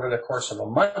track that over the course of a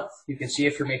month, you can see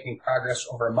if you're making progress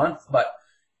over a month. But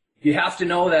you have to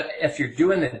know that if you're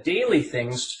doing the daily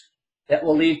things, that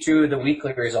will lead to the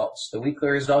weekly results. The weekly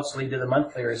results lead to the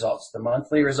monthly results. The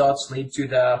monthly results lead to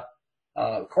the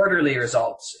quarterly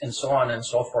results, and so on and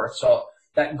so forth. So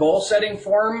that goal setting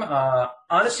form,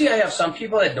 honestly, I have some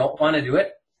people that don't want to do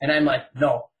it. And I'm like,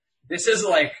 no, this is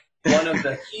like one of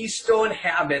the keystone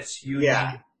habits you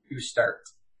need to start.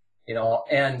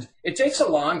 And it takes a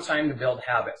long time to build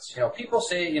habits. People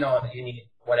say, you need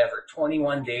whatever,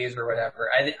 21 days or whatever.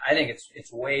 I think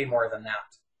it's way more than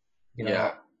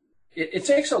that. It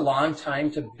takes a long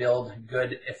time to build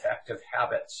good, effective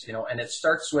habits, and it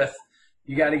starts with,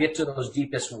 you got to get to those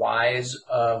deepest whys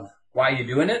of why you're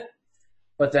doing it.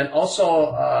 But then also,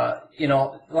 a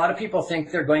lot of people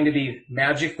think they're going to be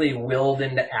magically willed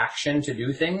into action to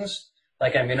do things.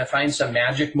 Like, I'm going to find some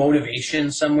magic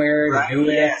motivation somewhere to do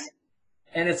it.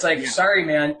 And it's like, sorry,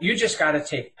 man, you just got to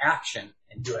take action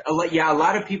and do it. A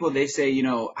lot of people, they say,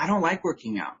 I don't like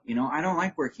working out. I don't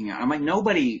like working out. I'm like,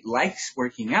 nobody likes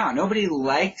working out. Nobody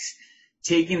likes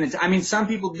taking the time. I mean, some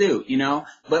people do,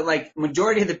 but like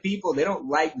majority of the people, they don't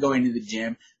like going to the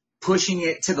gym, pushing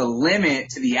it to the limit,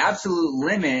 to the absolute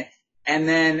limit, and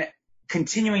then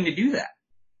continuing to do that,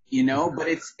 but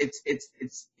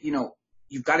it's,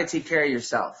 you've got to take care of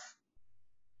yourself.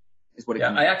 Is what it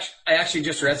means. I actually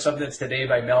just read something today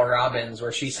by Mel Robbins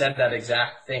where she said that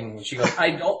exact thing. She goes,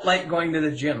 I don't like going to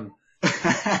the gym,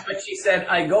 but she said,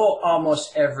 I go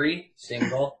almost every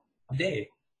single day.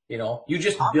 You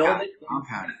just build it.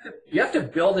 You have to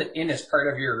build it in as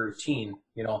part of your routine.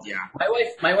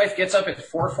 My wife gets up at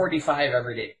 4:45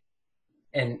 every day,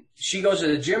 and she goes to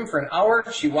the gym for an hour.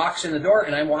 She walks in the door,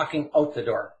 and I'm walking out the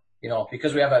door.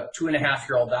 Because we have a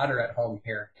 2.5-year-old daughter at home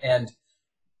here, and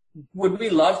would we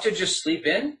love to just sleep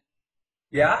in?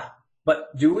 Yeah.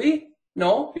 But do we?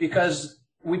 No, because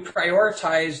we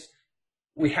prioritized,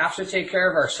 we have to take care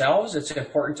of ourselves. It's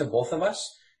important to both of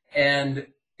us. And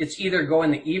it's either go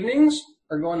in the evenings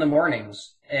or go in the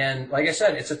mornings. And like I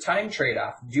said, it's a time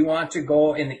trade-off. Do you want to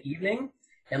go in the evening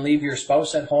and leave your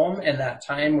spouse at home and that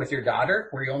time with your daughter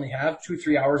where you only have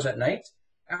 2-3 hours at night?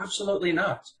 Absolutely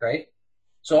not, right?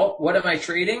 So what am I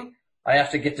trading? I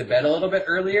have to get to bed a little bit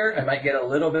earlier. I might get a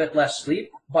little bit less sleep,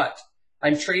 but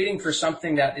I'm trading for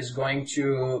something that is going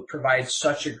to provide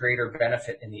such a greater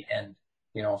benefit in the end.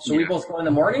 So we both go in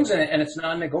the mornings and it's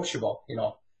non-negotiable.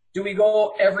 Do we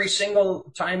go every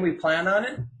single time we plan on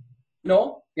it?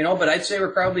 No, but I'd say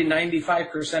we're probably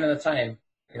 95% of the time,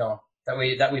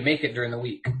 that we make it during the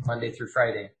week, Monday through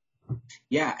Friday.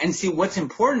 Yeah. And see, what's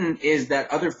important is that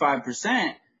other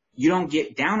 5%, you don't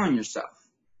get down on yourself.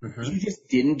 Mm-hmm. You just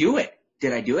didn't do it.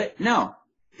 Did I do it? No.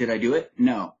 Did I do it?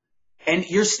 No. And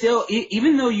you're still,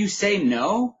 even though you say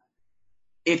no,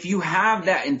 if you have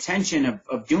that intention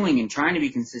of doing and trying to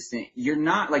be consistent, you're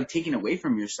not like taking away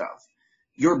from yourself.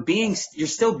 You're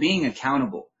still being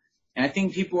accountable. And I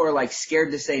think people are like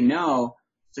scared to say no.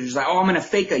 So they're just like, oh, I'm going to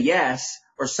fake a yes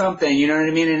or something. You know what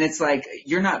I mean? And it's like,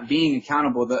 you're not being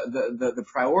accountable. The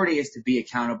priority is to be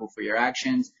accountable for your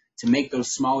actions, to make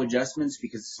those small adjustments,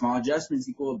 because small adjustments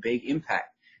equal a big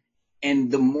impact.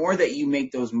 And the more that you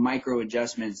make those micro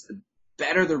adjustments, the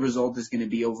better the result is going to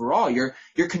be overall. You're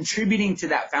contributing to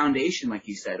that foundation, like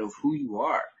you said, of who you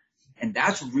are. And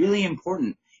that's really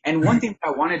important. And one thing that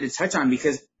I wanted to touch on,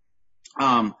 because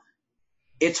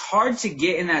it's hard to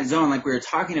get in that zone, like we were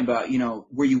talking about,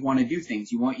 where you want to do things.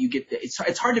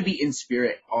 It's hard to be in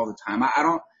spirit all the time. I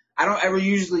don't ever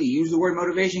usually use the word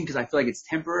motivation because I feel like it's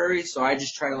temporary. So I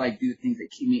just try to like do the things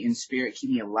that keep me in spirit, keep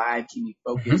me alive, keep me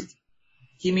focused,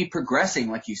 keep me progressing,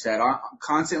 like you said. I'm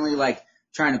constantly like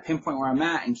trying to pinpoint where I'm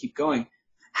at and keep going.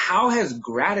 How has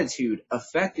gratitude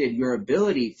affected your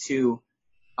ability to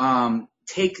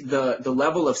take the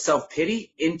level of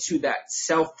self-pity into that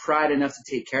self-pride enough to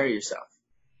take care of yourself?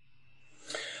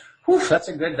 Whew, that's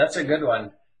a good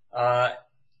one.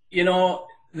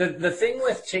 The thing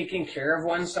with taking care of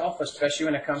oneself, especially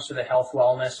when it comes to the health,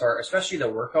 wellness, or especially the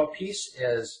workout piece,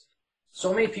 is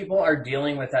so many people are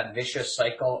dealing with that vicious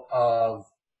cycle of,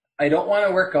 I don't want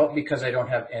to work out because I don't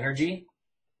have energy,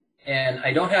 and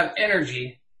I don't have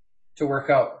energy to work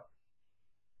out.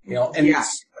 And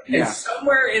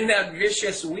somewhere in that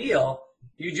vicious wheel,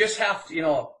 you just have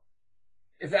to,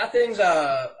 if that thing's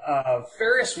a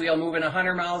Ferris wheel moving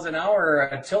 100 miles an hour or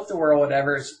a tilt-a-whirl or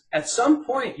whatever, at some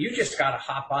point you just got to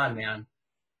hop on, man.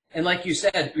 And like you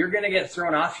said, you're going to get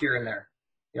thrown off here and there,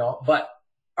 but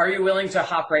are you willing to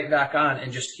hop right back on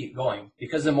and just keep going?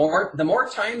 Because the more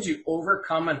times you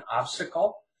overcome an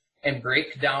obstacle and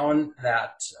break down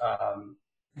that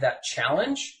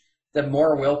challenge, the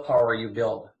more willpower you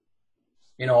build.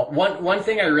 One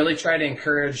thing I really try to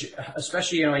encourage,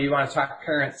 especially, you want to talk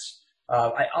parents,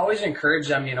 I always encourage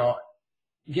them,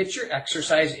 get your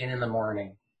exercise in the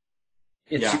morning.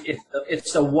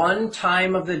 It's the one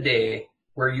time of the day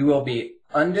where you will be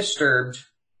undisturbed,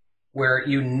 where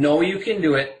you can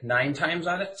do it 9 times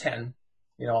out of 10.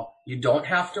 You don't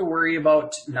have to worry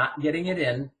about not getting it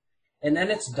in, and then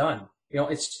it's done.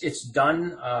 it's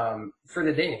done for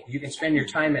the day. You can spend your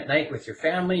time at night with your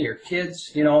family, your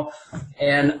kids,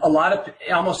 and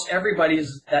almost everybody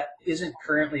that isn't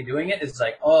currently doing it is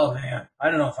like, oh man, I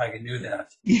don't know if I can do that.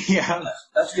 Yeah.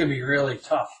 That's going to be really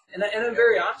tough. And I'm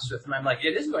very honest with them. I'm like,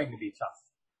 it is going to be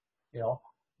tough,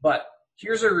 but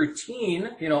here's a routine.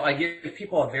 I give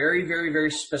people a very, very,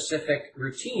 very specific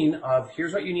routine of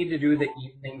here's what you need to do the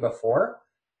evening before.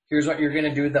 Here's what you're going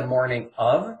to do the morning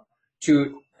of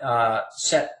to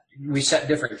we set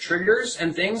different triggers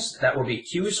and things that will be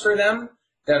cues for them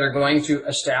that are going to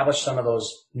establish some of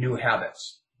those new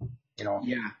habits,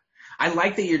 Yeah. I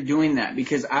like that you're doing that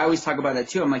because I always talk about that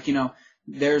too. I'm like,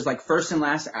 there's like first and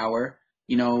last hour,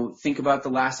 think about the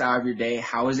last hour of your day.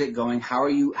 How is it going? How are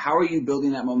you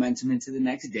building that momentum into the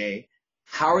next day?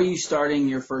 How are you starting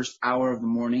your first hour of the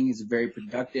morning? Is it very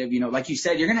productive? Like you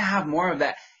said, you're going to have more of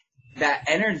that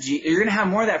energy. You're going to have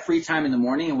more of that free time in the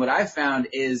morning. And what I've found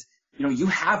is, you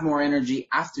have more energy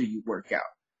after you work out.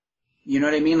 You know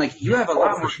what I mean? Like you have a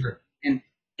lot more. Sure.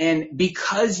 And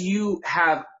because you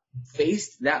have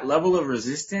faced that level of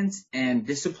resistance and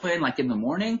discipline, like in the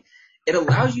morning, it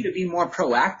allows you to be more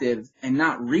proactive and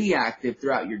not reactive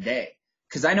throughout your day.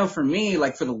 Cause I know for me,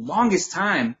 like for the longest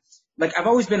time, like I've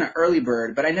always been an early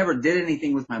bird, but I never did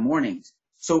anything with my mornings.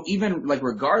 So even like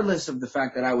regardless of the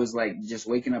fact that I was like just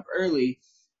waking up early,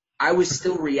 I was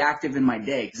still reactive in my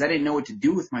day because I didn't know what to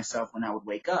do with myself when I would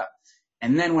wake up.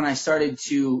 And then when I started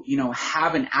to,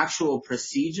 have an actual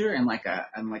procedure and like a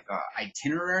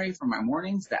itinerary for my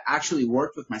mornings that actually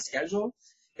worked with my schedule,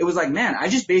 it was like, man, I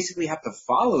just basically have to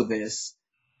follow this.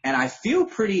 And I feel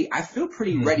pretty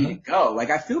ready to go. Like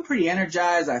I feel pretty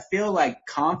energized. I feel like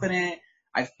confident.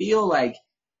 I feel like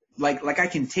I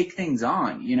can take things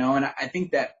on, and I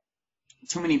think that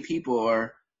too many people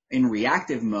are in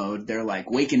reactive mode. They're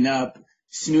like waking up,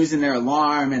 snoozing their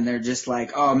alarm, and they're just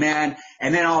like, oh man.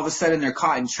 And then all of a sudden they're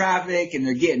caught in traffic and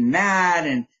they're getting mad.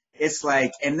 And it's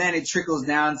like, and then it trickles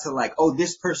down to like, oh,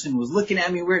 this person was looking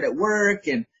at me weird at work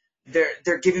and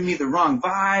they're giving me the wrong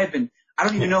vibe. And I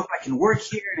don't even know if I can work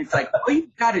here. And it's like, all you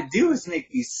got to do is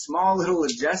make these small little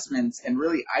adjustments and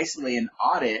really isolate and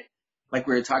audit, like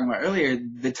we were talking about earlier,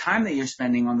 the time that you're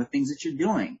spending on the things that you're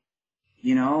doing,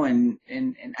 and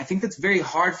I think that's very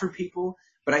hard for people,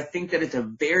 but I think that it's a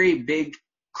very big,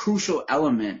 crucial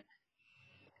element,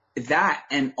 that,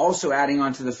 and also adding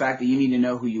on to the fact that you need to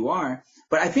know who you are.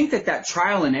 But I think that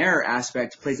trial and error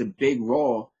aspect plays a big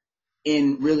role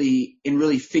in really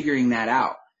figuring that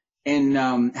out. And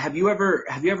have you ever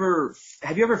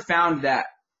found that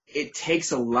it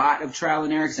takes a lot of trial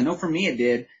and error? Because I know for me it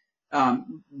did.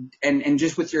 And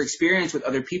just with your experience with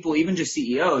other people, even just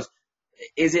CEOs,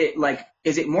 is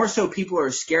it more so people are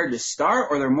scared to start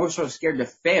or they're more so scared to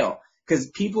fail?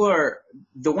 Because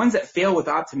the ones that fail with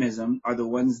optimism are the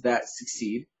ones that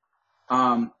succeed.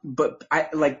 But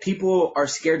people are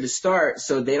scared to start,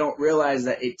 so they don't realize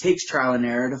that it takes trial and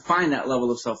error to find that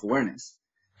level of self-awareness.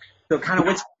 So kind of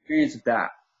what's your experience with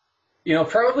that?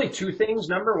 Probably two things.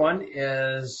 Number one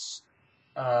is,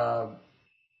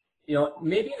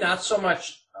 maybe not so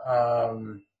much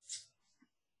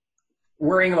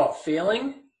worrying about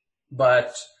failing,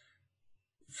 but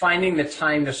finding the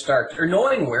time to start or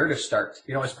knowing where to start,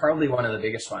 is probably one of the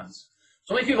biggest ones.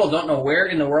 So many people don't know where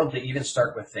in the world to even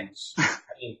start with things. I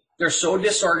mean, they're so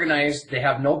disorganized. They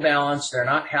have no balance. They're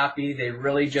not happy. They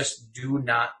really just do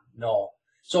not know.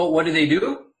 So what do? They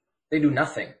do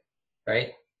nothing,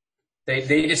 right?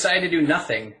 They decide to do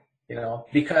nothing,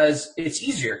 because it's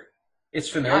easier. It's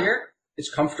familiar. It's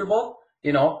comfortable,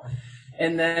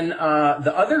 And then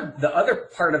the other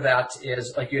part of that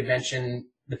is, like you had mentioned,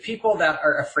 the people that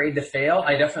are afraid to fail.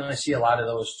 I definitely see a lot of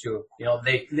those too.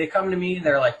 They come to me.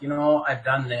 They're like, I've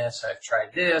done this. I've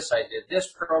tried this. I did this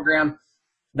program.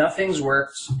 Nothing's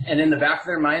worked. And in the back of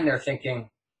their mind, they're thinking,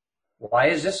 why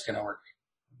is this going to work?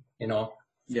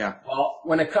 Yeah. Well,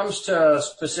 when it comes to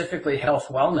specifically health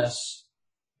wellness,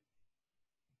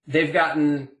 they've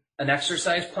gotten an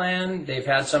exercise plan. They've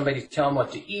had somebody tell them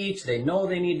what to eat. They know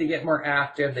they need to get more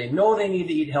active. They know they need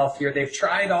to eat healthier. They've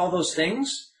tried all those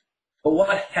things. But what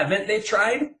haven't they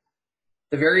tried?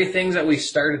 The very things that we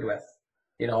started with,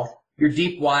 your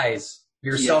deep whys,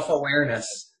 your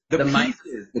self-awareness,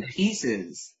 the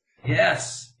pieces.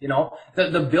 Yes.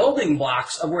 The building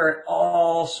blocks of where it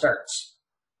all starts.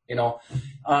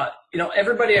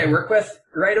 Everybody I work with,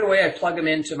 right away I plug them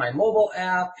into my mobile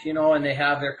app, and they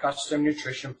have their custom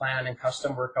nutrition plan and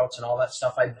custom workouts and all that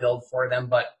stuff I build for them.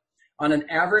 But on an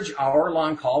average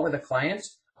hour-long call with a client,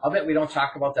 I'll bet we don't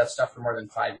talk about that stuff for more than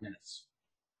 5 minutes.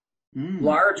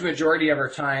 Large majority of our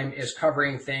time is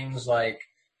covering things like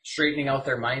straightening out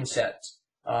their mindset,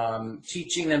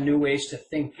 teaching them new ways to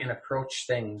think and approach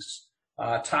things,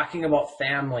 talking about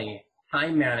family,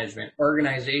 time management,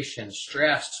 organization,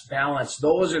 stress, balance.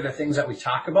 Those are the things that we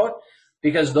talk about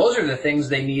because those are the things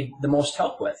they need the most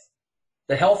help with.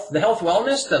 The health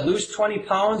wellness, the lose 20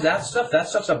 pounds, that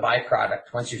stuff's a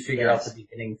byproduct once you figure out the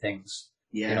beginning things.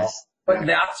 Yes. You know? But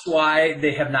that's why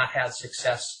they have not had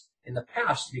success in the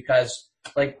past because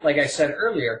like I said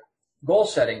earlier, goal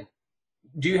setting.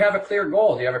 Do you have a clear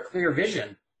goal? Do you have a clear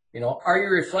vision? You know, are you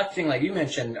reflecting, like you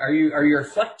mentioned, are you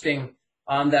reflecting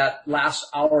on that last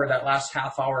hour, that last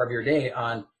half hour of your day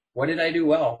on what did I do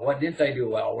well? What didn't I do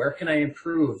well? Where can I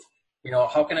improve? You know,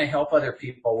 how can I help other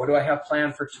people? What do I have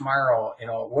planned for tomorrow? You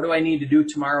know, what do I need to do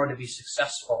tomorrow to be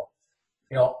successful?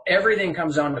 You know, everything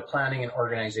comes down to planning and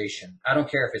organization. I don't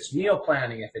care if it's meal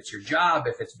planning, if it's your job,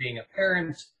 if it's being a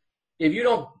parent. If you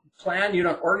don't plan, you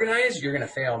don't organize, you're going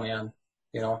to fail, man.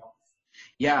 You know?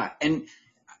 Yeah. And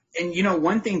you know,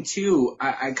 one thing too,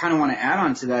 I kind of want to add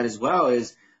on to that as well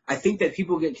is I think that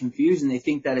people get confused and they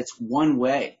think that it's one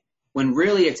way when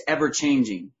really it's ever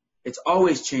changing. It's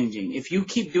always changing. If you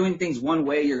keep doing things one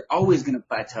way, you're always going to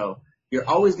plateau. You're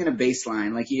always going to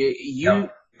baseline. Like you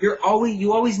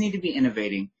always need to be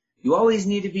innovating. You always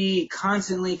need to be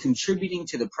constantly contributing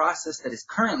to the process that is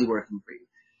currently working for you.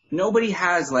 Nobody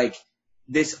has like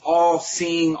this all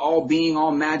seeing, all being,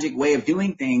 all magic way of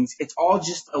doing things. It's all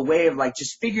just a way of like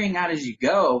just figuring out as you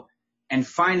go and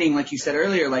finding, like you said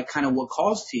earlier, like kind of what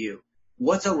calls to you,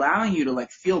 what's allowing you to like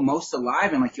feel most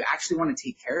alive and like you actually want to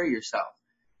take care of yourself.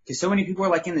 Because so many people are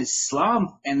like in this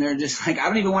slump and they're just like, I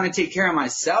don't even want to take care of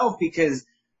myself because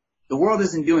the world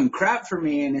isn't doing crap for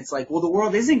me. And it's like, well, the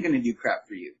world isn't going to do crap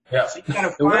for you. Yeah. So you got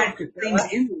to find things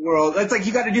in the world. It's like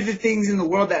you got to do the things in the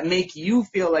world that make you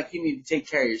feel like you need to take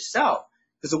care of yourself.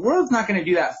 Because the world's not going to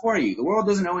do that for you. The world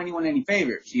doesn't owe anyone any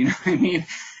favors. You know what I mean?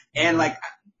 And like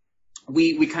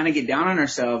we kind of get down on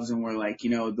ourselves and we're like, you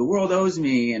know, the world owes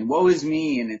me and woe is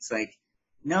me. And it's like,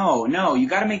 no, you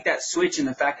got to make that switch in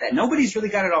the fact that nobody's really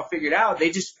got it all figured out. They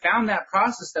just found that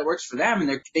process that works for them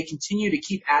and they continue to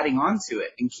keep adding on to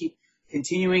it and keep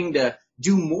continuing to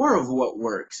do more of what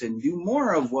works and do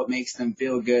more of what makes them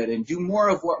feel good and do more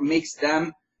of what makes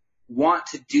them want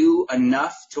to do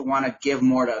enough to want to give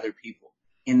more to other people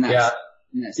in that.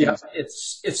 Yeah.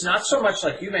 It's not so much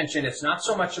like you mentioned, it's not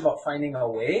so much about finding a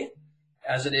way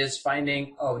as it is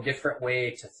finding a different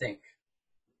way to think.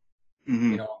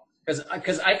 Mm-hmm. You know,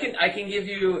 because I can give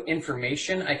you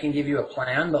information, I can give you a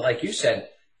plan, but like you said,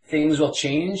 things will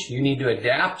change. You need to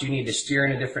adapt. You need to steer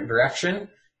in a different direction.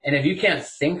 And if you can't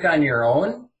think on your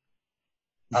own,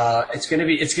 it's gonna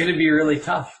be really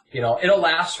tough. You know, it'll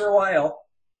last for a while,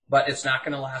 but it's not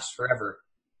gonna last forever.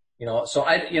 You know, so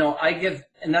I give,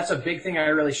 and that's a big thing I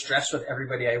really stress with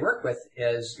everybody I work with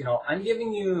is, you know, I'm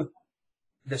giving you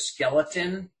the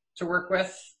skeleton to work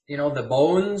with, you know, the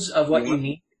bones of what you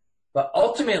need. But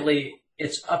ultimately,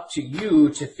 it's up to you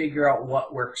to figure out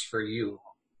what works for you.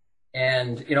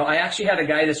 And, you know, I actually had a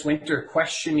guy this winter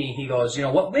question me. He goes, you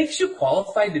know, what makes you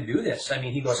qualified to do this? I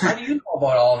mean, he goes, how do you know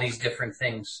about all these different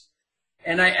things?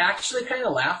 And I actually kind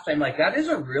of laughed. I'm like, that is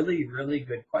a really, really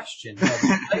good question. You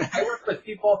know, I work with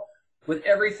people with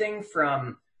everything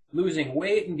from losing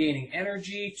weight and gaining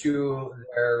energy to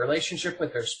their relationship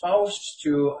with their spouse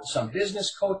to some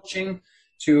business coaching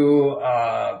to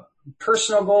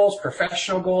personal goals,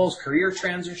 professional goals, career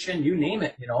transition, you name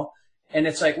it, you know. And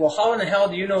it's like, well, how in the hell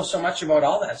do you know so much about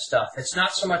all that stuff? It's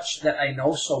not so much that I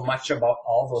know so much about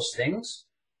all those things,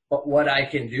 but what I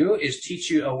can do is teach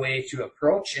you a way to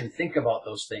approach and think about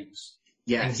those things.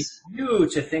 Yes. And get you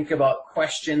to think about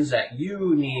questions that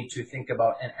you need to think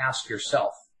about and ask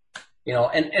yourself. You know,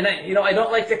 and I, you know, I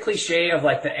don't like the cliche of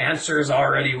like the answer is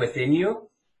already within you.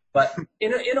 But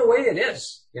in a way it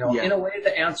is, you know, in a way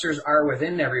the answers are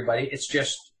within everybody. It's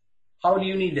just, how do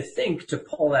you need to think to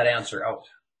pull that answer out?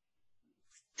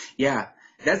 Yeah,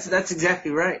 that's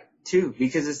exactly right too,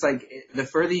 because it's like the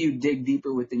further you dig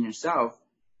deeper within yourself,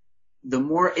 the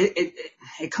more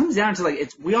it comes down to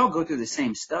like, we all go through the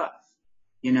same stuff,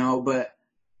 you know, but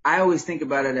I always think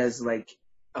about it as like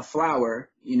a flower,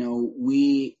 you know,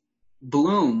 we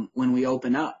bloom when we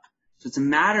open up. So it's a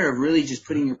matter of really just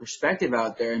putting your perspective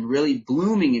out there and really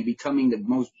blooming and becoming the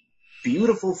most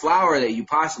beautiful flower that you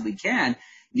possibly can.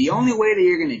 The only way that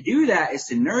you're going to do that is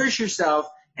to nourish yourself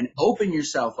and open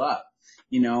yourself up,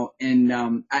 you know,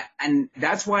 and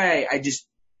that's why I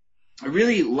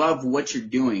really love what you're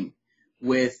doing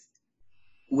with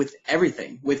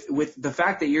everything, with the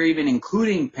fact that you're even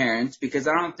including parents, because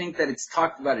I don't think that it's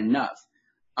talked about enough.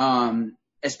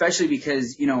 Especially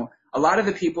because, you know, a lot of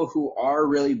the people who are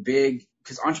really big,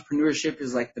 because entrepreneurship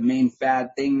is like the main fad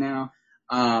thing now.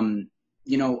 You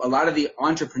a lot of the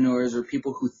entrepreneurs or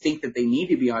people who think that they need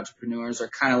to be entrepreneurs are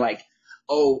kind of like,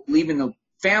 oh, leaving the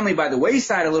family by the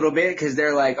wayside a little bit because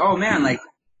they're like, oh man, like,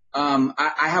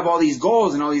 I have all these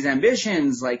goals and all these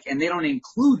ambitions, like, and they don't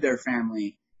include their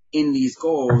family in these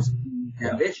goals and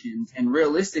ambitions. And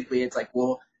realistically, it's like,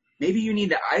 well, maybe you need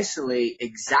to isolate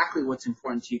exactly what's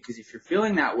important to you, because if you're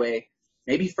feeling that way,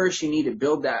 maybe first you need to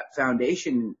build that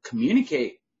foundation and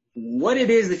communicate what it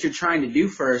is that you're trying to do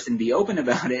first and be open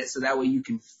about it, so that way you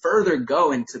can further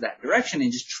go into that direction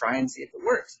and just try and see if it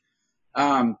works.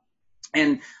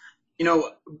 And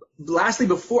lastly,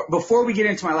 before we get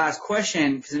into my last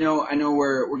question, because I know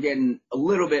we're getting a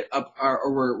little bit up,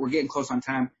 or we're getting close on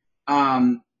time.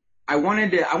 I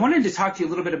wanted to talk to you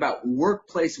a little bit about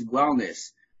workplace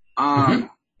wellness,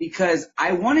 because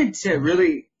I wanted to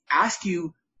really ask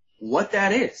you what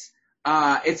that is.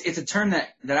 It's a term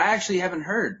that I actually haven't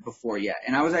heard before yet,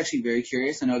 and I was actually very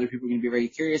curious. I know other people are going to be very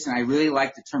curious, and I really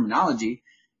like the terminology,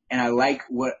 and I like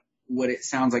what it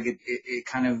sounds like it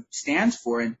kind of stands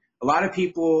for. And a lot of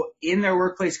people in their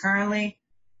workplace currently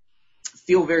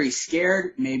feel very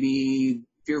scared, maybe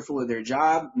fearful of their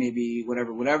job, maybe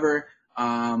whatever,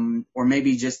 or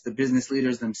maybe just the business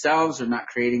leaders themselves are not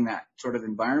creating that sort of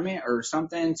environment or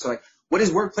something. So, like, what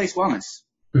is workplace wellness?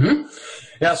 Mm-hmm.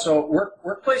 Yeah, so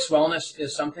workplace wellness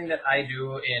is something that I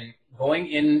do in going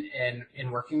in and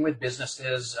in working with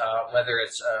businesses, whether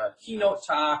it's a keynote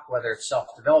talk, whether it's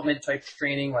self-development type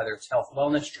training, whether it's health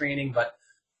wellness training. But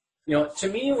to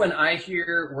me, when I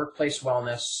hear workplace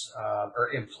wellness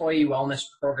or employee wellness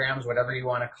programs, whatever you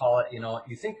want to call it,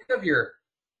 you think of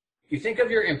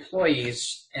your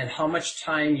employees and how much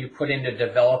time you put into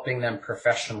developing them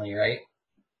professionally, right?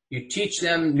 You teach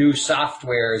them new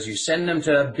softwares, you send them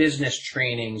to business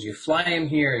trainings, you fly them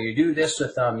here, you do this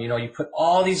with them, you put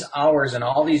all these hours and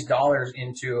all these dollars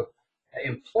into an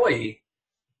employee,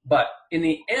 but in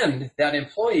the end, that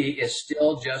employee is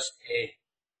still just a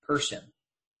person,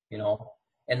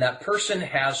 and that person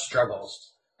has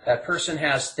struggles. That person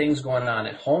has things going on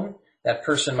at home. That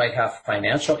person might have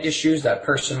financial issues. That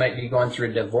person might be going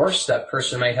through a divorce. That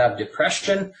person might have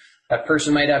depression. That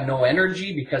person might have no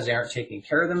energy because they aren't taking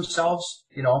care of themselves,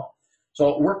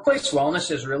 So workplace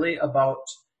wellness is really about,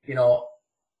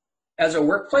 as a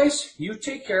workplace, you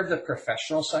take care of the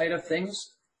professional side of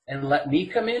things and let me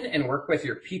come in and work with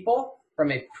your people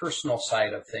from a personal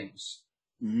side of things.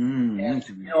 And,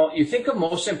 you think of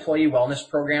most employee wellness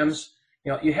programs,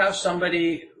 you have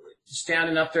somebody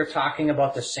standing up there talking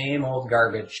about the same old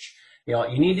garbage.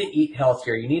 You need to eat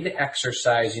healthier. You need to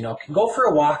exercise, go for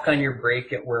a walk on your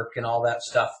break at work and all that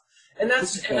stuff. And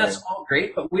that's all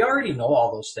great, but we already know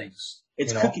all those things.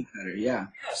 It's cookie cutter, yeah.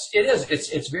 Yes, it is.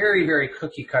 It's very, very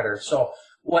cookie cutter. So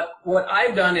what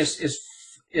I've done is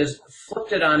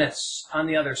flipped it on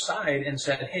the other side and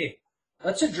said, hey,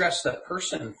 let's address the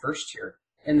person first here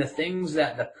and the things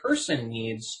that the person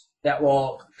needs that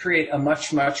will create a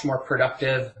much, much more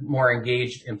productive, more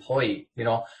engaged employee.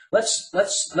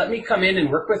 Let me come in and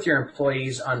work with your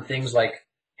employees on things like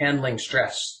handling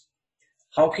stress.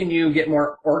 How can you get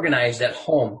more organized at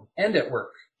home and at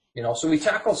work? So we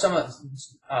tackle some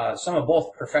of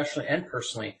both professionally and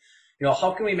personally.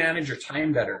 How can we manage your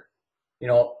time better?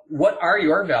 What are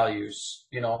your values?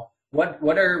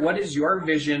 What is your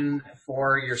vision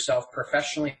for yourself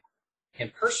professionally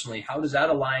and personally? How does that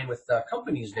align with the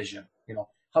company's vision?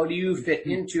 How do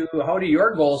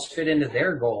your goals fit into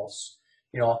their goals?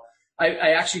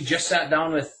 I actually just sat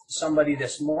down with somebody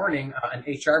this morning, an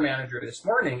HR manager this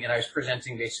morning, and I was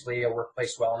presenting basically a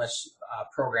workplace wellness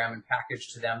program and package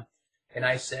to them. And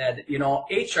I said,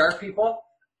 HR people,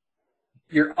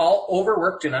 you're all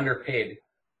overworked and underpaid.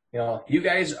 You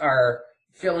guys are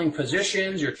filling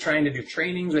positions, you're trying to do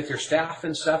trainings with your staff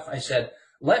and stuff. I said,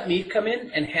 let me come in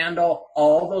and handle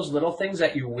all those little things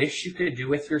that you wish you could do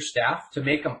with your staff to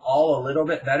make them all a little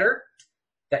bit better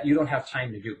that you don't have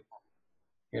time to do.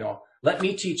 Let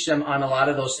me teach them on a lot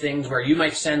of those things where you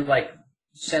might send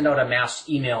out a mass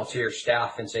email to your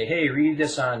staff and say, hey, read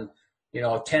this on,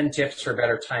 10 tips for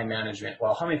better time management.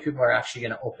 Well, how many people are actually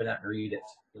going to open that and read it?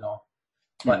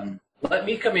 But let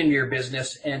me come into your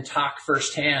business and talk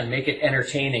firsthand, make it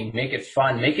entertaining, make it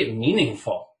fun, make it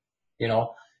meaningful.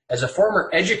 As a former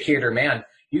educator, man,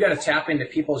 you got to tap into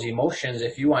people's emotions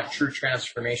if you want true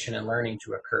transformation and learning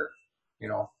to occur,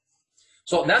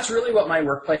 So that's really what my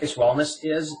workplace wellness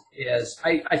is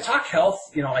I talk health,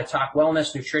 I talk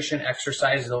wellness, nutrition,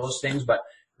 exercise, those things, but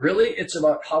really it's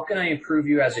about how can I improve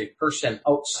you as a person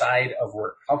outside of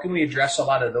work? How can we address a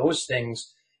lot of those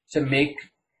things to make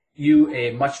you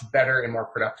a much better and more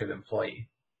productive employee?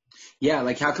 Yeah,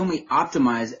 like how can we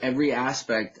optimize every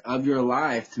aspect of your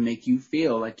life to make you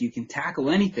feel like you can tackle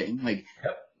anything, Yep.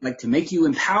 like to make you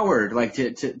empowered, like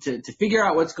to figure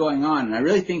out what's going on. And I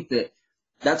really think that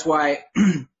that's why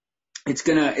it's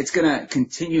gonna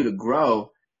continue to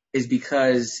grow, is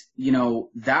because, you know,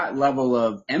 that level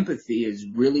of empathy is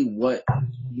really what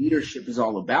leadership is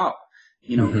all about.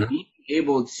 You know, Mm-hmm. being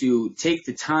able to take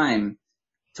the time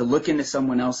to look into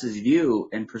someone else's view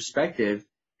and perspective.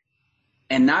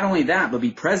 And not only that, but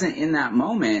be present in that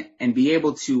moment and be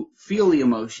able to feel the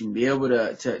emotion, be able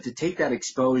to take that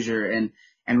exposure and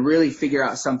really figure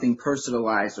out something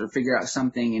personalized, or figure out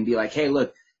something and be like, hey,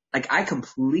 look, like I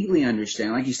completely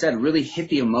understand. Like you said, really hit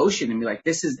the emotion and be like,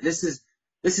 this is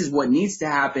what needs to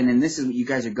happen. And this is what you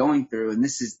guys are going through. And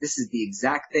this is the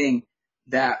exact thing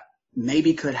that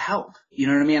maybe could help. You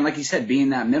know what I mean? Like you said, being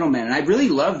that middleman. And I really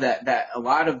love that a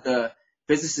lot of the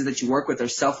businesses that you work with are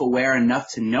self-aware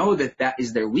enough to know that that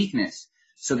is their weakness,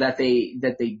 so that they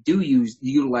do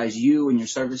utilize you and your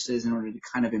services in order to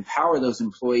kind of empower those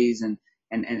employees and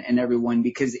everyone,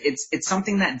 because it's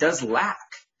something that does lack.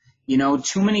 You know,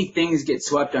 too many things get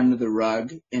swept under the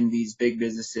rug in these big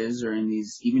businesses, or in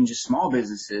these even just small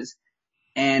businesses,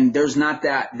 and there's not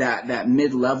that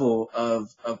mid-level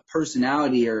of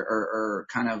personality or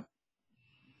kind of,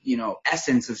 you know,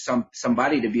 essence of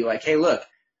somebody to be like, hey, look,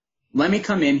 let me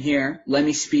come in here, let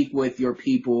me speak with your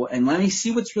people, and let me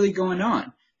see what's really going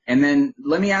on. And then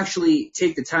let me actually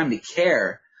take the time to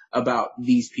care about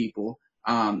these people,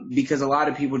 because a lot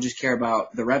of people just care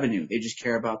about the revenue. They just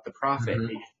care about the profit. Mm-hmm.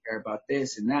 They just care about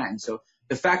this and that. And so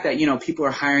the fact that, you know, people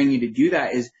are hiring you to do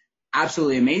that is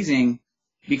absolutely amazing,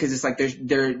 because it's like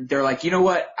they're like, you know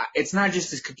what? It's not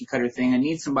just this cookie cutter thing. I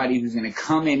need somebody who's going to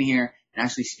come in here and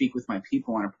actually speak with my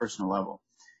people on a personal level.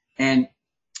 And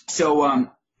so,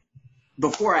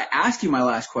 before I ask you my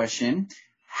last question,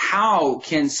 how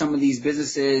can some of these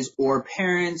businesses or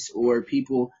parents or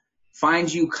people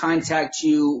find you, contact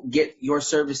you, get your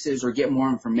services, or get more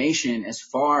information as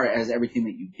far as everything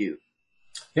that you do?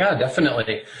 Yeah,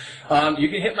 definitely. You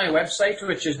can hit my website,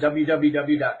 which is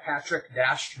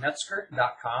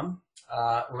www.patrick-metzger.com.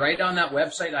 Right on that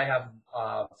website, I have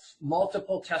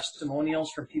multiple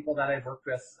testimonials from people that I've worked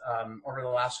with over the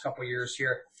last couple of years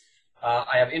here.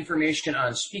 I have information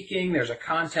on speaking. There's a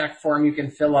contact form you can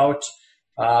fill out.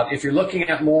 If you're looking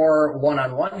at more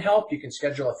one-on-one help, you can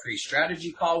schedule a free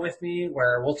strategy call with me,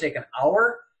 where we'll take an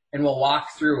hour and we'll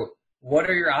walk through, what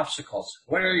are your obstacles?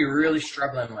 What are you really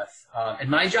struggling with? And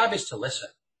my job is to listen.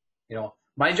 You know,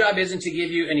 my job isn't to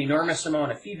give you an enormous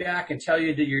amount of feedback and tell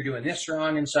you that you're doing this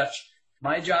wrong and such.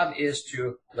 My job is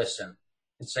to listen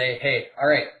and say, hey, all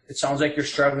right, it sounds like you're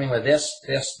struggling with this,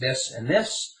 and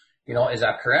this. You know, is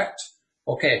that correct?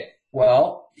 Okay,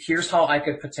 well, here's how I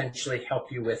could potentially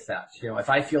help you with that. You know, if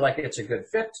I feel like it's a good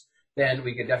fit, then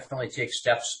we could definitely take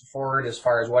steps forward as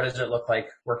far as, what does it look like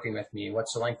working with me?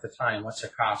 What's the length of time? What's the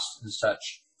cost and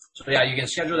such? So yeah, you can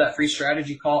schedule that free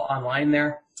strategy call online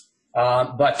there.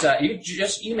 But you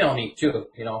just email me too.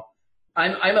 You know,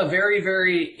 I'm a very,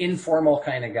 very informal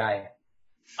kind of guy.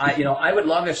 I would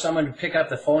love if someone would pick up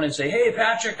the phone and say, hey,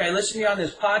 Patrick, I listened to you on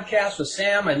this podcast with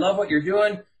Sam. I love what you're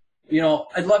doing. You know,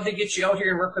 I'd love to get you out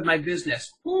here and work with my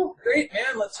business. Ooh, great,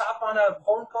 man. Let's hop on a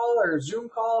phone call or a Zoom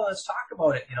call and let's talk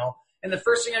about it, you know. And the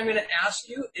first thing I'm going to ask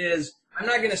you is, I'm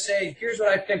not going to say, here's what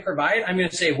I can provide. I'm going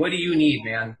to say, what do you need,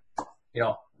 man? You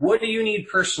know, what do you need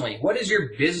personally? What does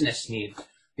your business need?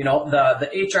 You know, the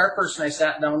HR person I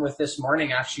sat down with this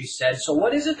morning actually said, so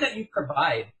what is it that you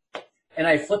provide? And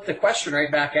I flipped the question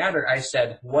right back at her. I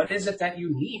said, what is it that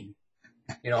you need?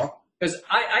 You know, because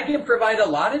I can provide a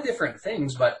lot of different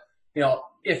things, but you know,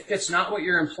 if it's not what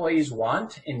your employees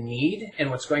want and need and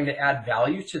what's going to add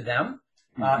value to them,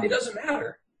 it doesn't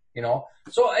matter, you know.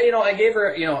 So, you know, I gave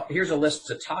her, you know, here's a list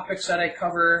of topics that I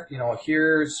cover. You know,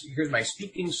 here's my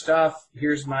speaking stuff.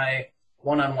 Here's my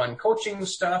one-on-one coaching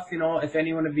stuff, you know, if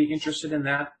anyone would be interested in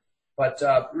that. But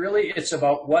really, it's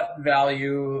about what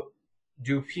value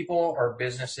do people or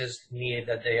businesses need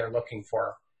that they are looking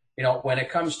for. You know, when it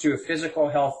comes to physical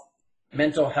health,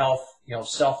 mental health, you know,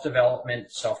 self-development,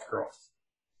 self-growth.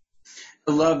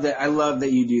 I love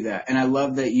that you do that. And I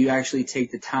love that you actually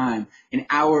take the time. An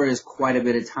hour is quite a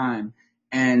bit of time.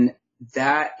 And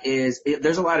there's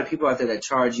a lot of people out there that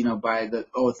charge, you know, by a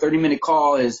 30-minute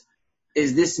call is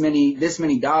this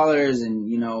many dollars. And,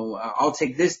 you know, I'll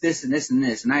take this, and this, and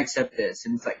this, and I accept this.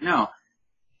 And it's like, no,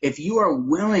 if you are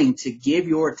willing to give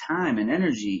your time and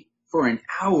energy for an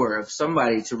hour of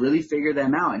somebody to really figure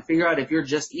them out and figure out if you're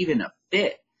just even a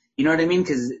fit, you know what I mean?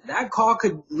 Because that call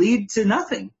could lead to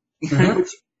nothing. Mm-hmm.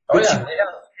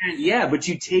 But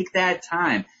you take that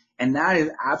time And that is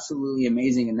absolutely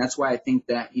amazing. And that's why I think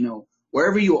that,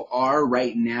 wherever you are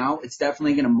right now, it's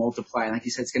definitely going to multiply. And like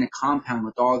you said, it's going to compound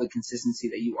with all the consistency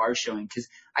that you are showing. Because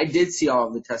I did see all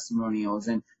of the testimonials.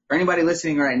 And for anybody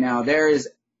listening right now, there is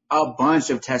a bunch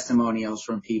of testimonials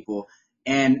from people.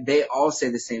 And they all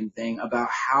say the same thing about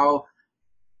how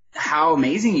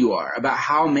amazing you are, about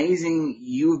how amazing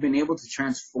you've been able to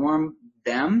transform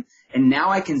them. And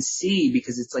now I can see,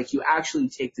 because it's like you actually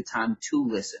take the time to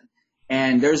listen.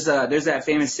 And there's that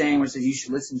famous saying where it says you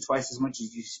should listen twice as much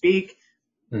as you speak.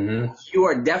 Mm-hmm. You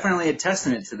are definitely a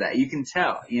testament to that. You can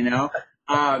tell,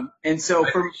 and so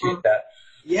that.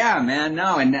 Yeah, man,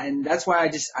 no. And that's why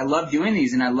I love doing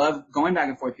these, and I love going back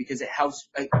and forth, because it helps,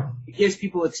 it gives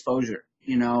people exposure,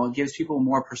 it gives people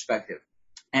more perspective.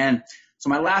 And so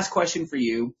my last question for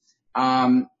you,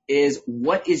 is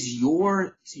what is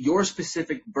your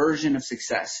specific version of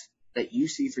success that you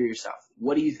see for yourself?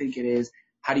 What do you think it is?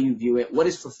 How do you view it? What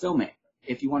is fulfillment,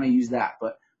 if you want to use that?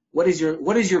 But what is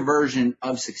your version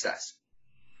of success?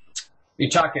 You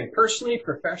talking personally,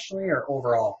 professionally, or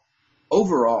overall?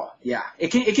 Overall, yeah. It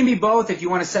can be both if you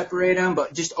want to separate them,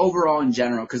 but just overall in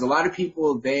general, because a lot of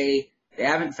people, they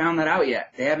haven't found that out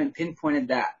yet. They haven't pinpointed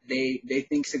that. They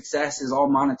think success is all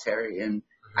monetary, and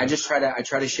I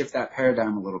try to shift that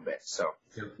paradigm a little bit. So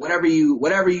whatever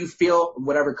you feel,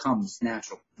 whatever comes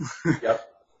natural. Yep.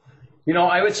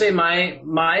 I would say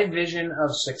my vision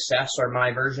of success, or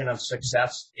my version of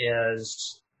success,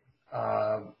 is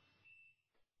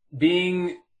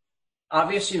being,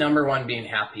 obviously, number one, being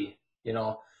happy.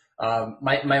 My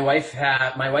wife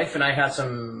and I had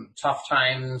some tough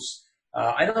times.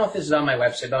 I don't know if this is on my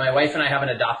website, but my wife and I have an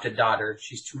adopted daughter.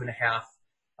 She's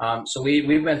 2.5. So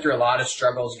we went through a lot of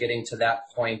struggles getting to that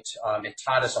point. It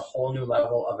taught us a whole new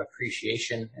level of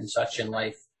appreciation and such in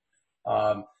life.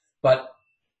 But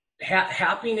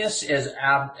happiness is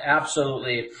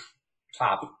absolutely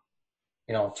top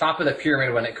of the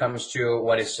pyramid when it comes to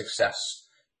what is success.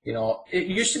 It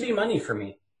used to be money for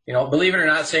me. Believe it or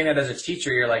not, saying that as a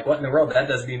teacher, you're like, what in the world? That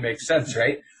doesn't even make sense,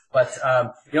 right? But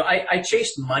I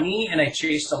chased money, and I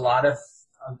chased a lot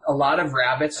of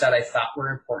rabbits that I thought were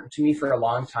important to me for a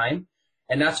long time.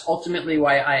 And that's ultimately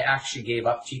why I actually gave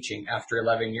up teaching after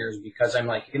 11 years, because I'm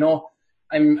like,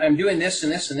 I'm doing this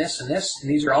and this and this and this, and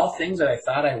these are all things that I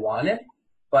thought I wanted,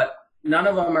 but none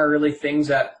of them are really things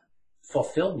that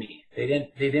fulfilled me. They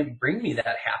didn't bring me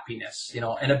that happiness,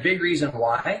 and a big reason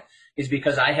why is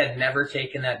because I had never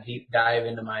taken that deep dive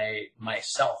into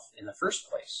myself in the first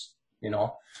place,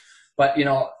 But,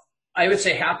 I would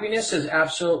say happiness is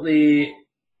absolutely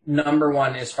number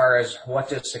one as far as what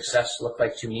does success look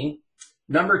like to me.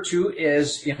 Number two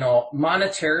is,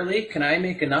 monetarily, can I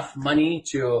make enough money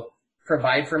to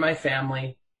provide for my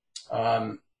family,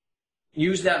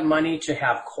 use that money to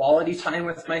have quality time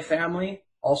with my family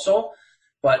also.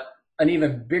 But an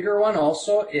even bigger one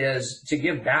also is to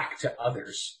give back to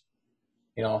others.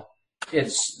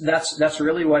 That's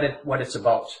really what it's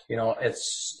about.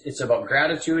 It's about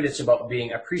gratitude. It's about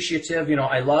being appreciative.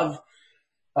 I love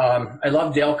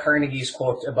Dale Carnegie's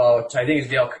quote about, I think it's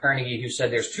Dale Carnegie who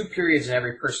said there's two periods in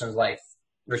every person's life.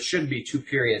 There should be two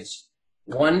periods.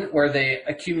 One where they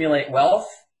accumulate wealth,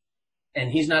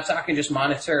 and he's not talking just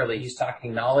monetarily, he's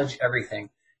talking knowledge, everything.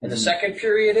 And the second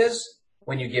period is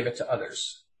when you give it to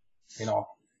others,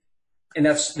 and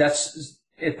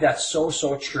that's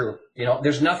so true.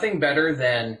 There's nothing better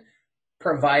than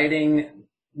providing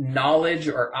knowledge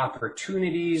or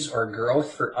opportunities or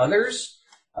growth for others,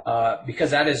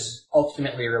 because that is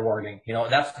ultimately rewarding.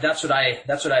 That's what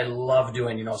I love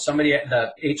doing.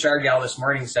 The HR gal this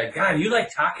morning said, God, you like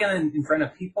talking in front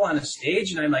of people on a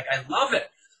stage? And I'm like, I love it.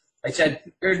 I said,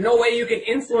 there's no way you can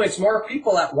influence more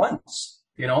people at once,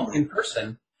 in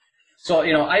person. So,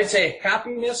 I'd say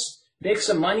happiness, make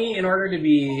some money in order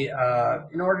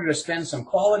to spend some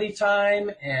quality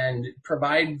time and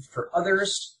provide for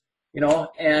others,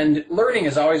 and learning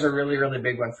is always a really, really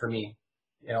big one for me.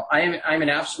 I'm an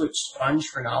absolute sponge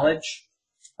for knowledge.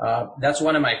 That's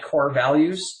one of my core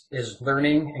values, is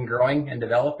learning and growing and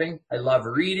developing. I love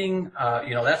reading.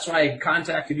 That's why I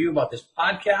contacted you about this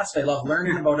podcast. I love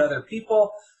learning about other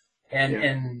people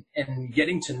and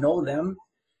getting to know them,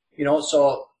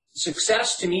 so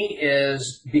success to me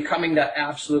is becoming that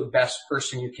absolute best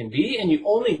person you can be. And you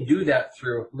only do that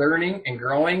through learning and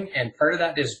growing. And part of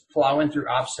that is plowing through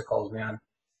obstacles, man.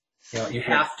 You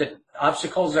have to,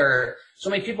 obstacles are, so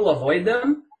many people avoid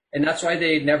them, and that's why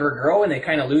they never grow and they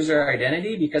kind of lose their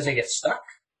identity because they get stuck.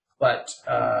 But,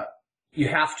 you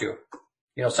have to,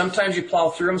 sometimes you plow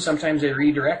through them. Sometimes they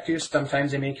redirect you.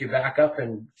 Sometimes they make you back up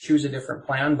and choose a different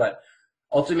plan. But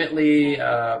ultimately,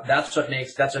 that's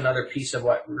another piece of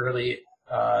what really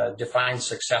defines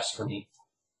success for me.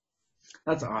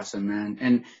 That's awesome, man.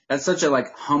 And that's such a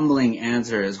like humbling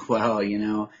answer as well, you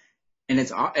know. And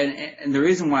it's and the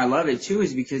reason why I love it too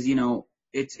is because, you know,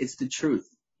 it's the truth.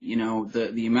 You know,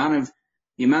 the amount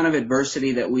of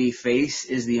adversity that we face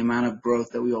is the amount of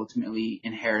growth that we ultimately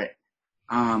inherit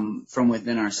from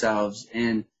within ourselves.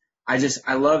 And I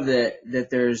love that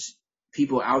there's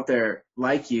people out there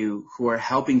like you who are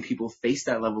helping people face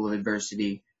that level of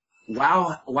adversity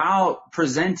while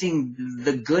presenting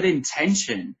the good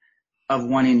intention of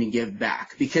wanting to give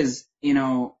back. Because, you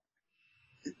know,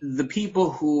 the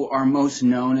people who are most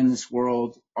known in this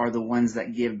world are the ones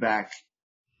that give back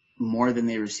more than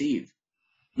they receive.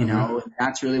 You know,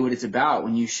 that's really what it's about.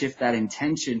 When you shift that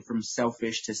intention from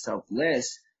selfish to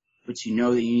selfless, but you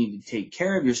know that you need to take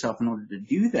care of yourself in order to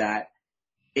do that,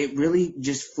 it really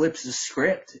just flips the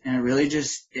script, and it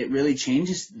really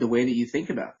changes the way that you think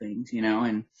about things, you know.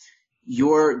 And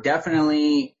you're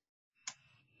definitely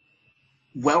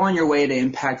well on your way to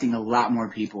impacting a lot more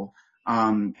people.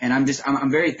 And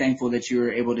I'm very thankful that you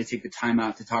were able to take the time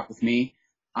out to talk with me.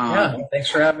 Thanks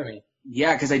for having me.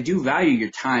 Yeah, because I do value your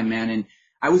time, man. And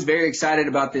I was very excited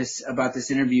about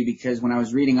this interview because when I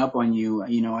was reading up on you,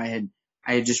 you know, I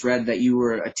had just read that you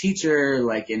were a teacher,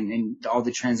 like, and all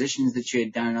the transitions that you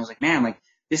had done. And I was like, man, like,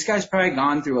 this guy's probably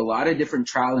gone through a lot of different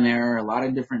trial and error, a lot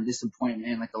of different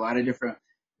disappointment, like a lot of different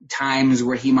times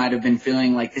where he might have been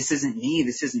feeling like, this isn't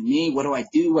me. What do I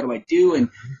do? And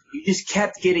you just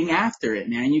kept getting after it,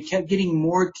 man. You kept getting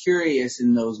more curious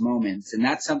in those moments. And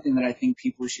that's something that I think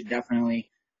people should definitely,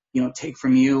 you know, take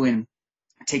from you and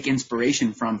take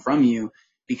inspiration from you,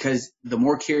 because the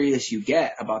more curious you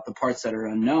get about the parts that are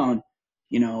unknown,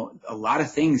 you know, a lot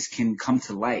of things can come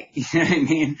to light. You know what I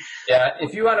mean? Yeah.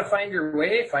 If you want to find your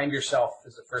way, find yourself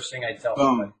is the first thing I tell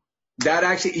somebody. That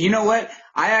actually, you know what?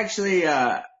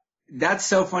 That's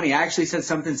so funny. I actually said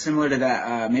something similar to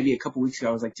that, maybe a couple weeks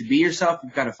ago. I was like, to be yourself,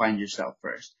 you've got to find yourself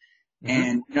first.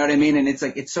 And you know what I mean? And it's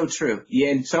like, it's so true. Yeah.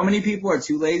 And so many people are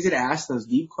too lazy to ask those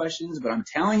deep questions, but I'm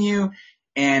telling you,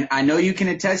 and I know you can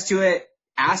attest to it,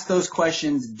 ask those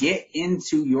questions, get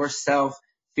into yourself,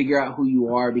 figure out who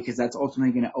you are, because that's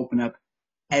ultimately going to open up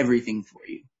everything for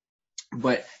you.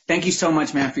 But thank you so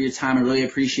much, man, for your time. I really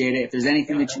appreciate it. If there's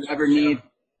anything that you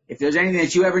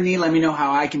ever need, let me know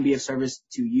how I can be of service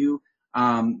to you.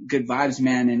 Good vibes,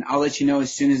 man. And I'll let you know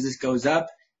as soon as this goes up.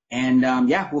 And,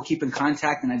 we'll keep in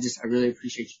contact. And I really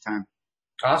appreciate your time.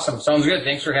 Awesome. Sounds good.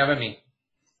 Thanks for having me.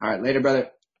 All right. Later,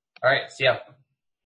 brother. All right. See ya.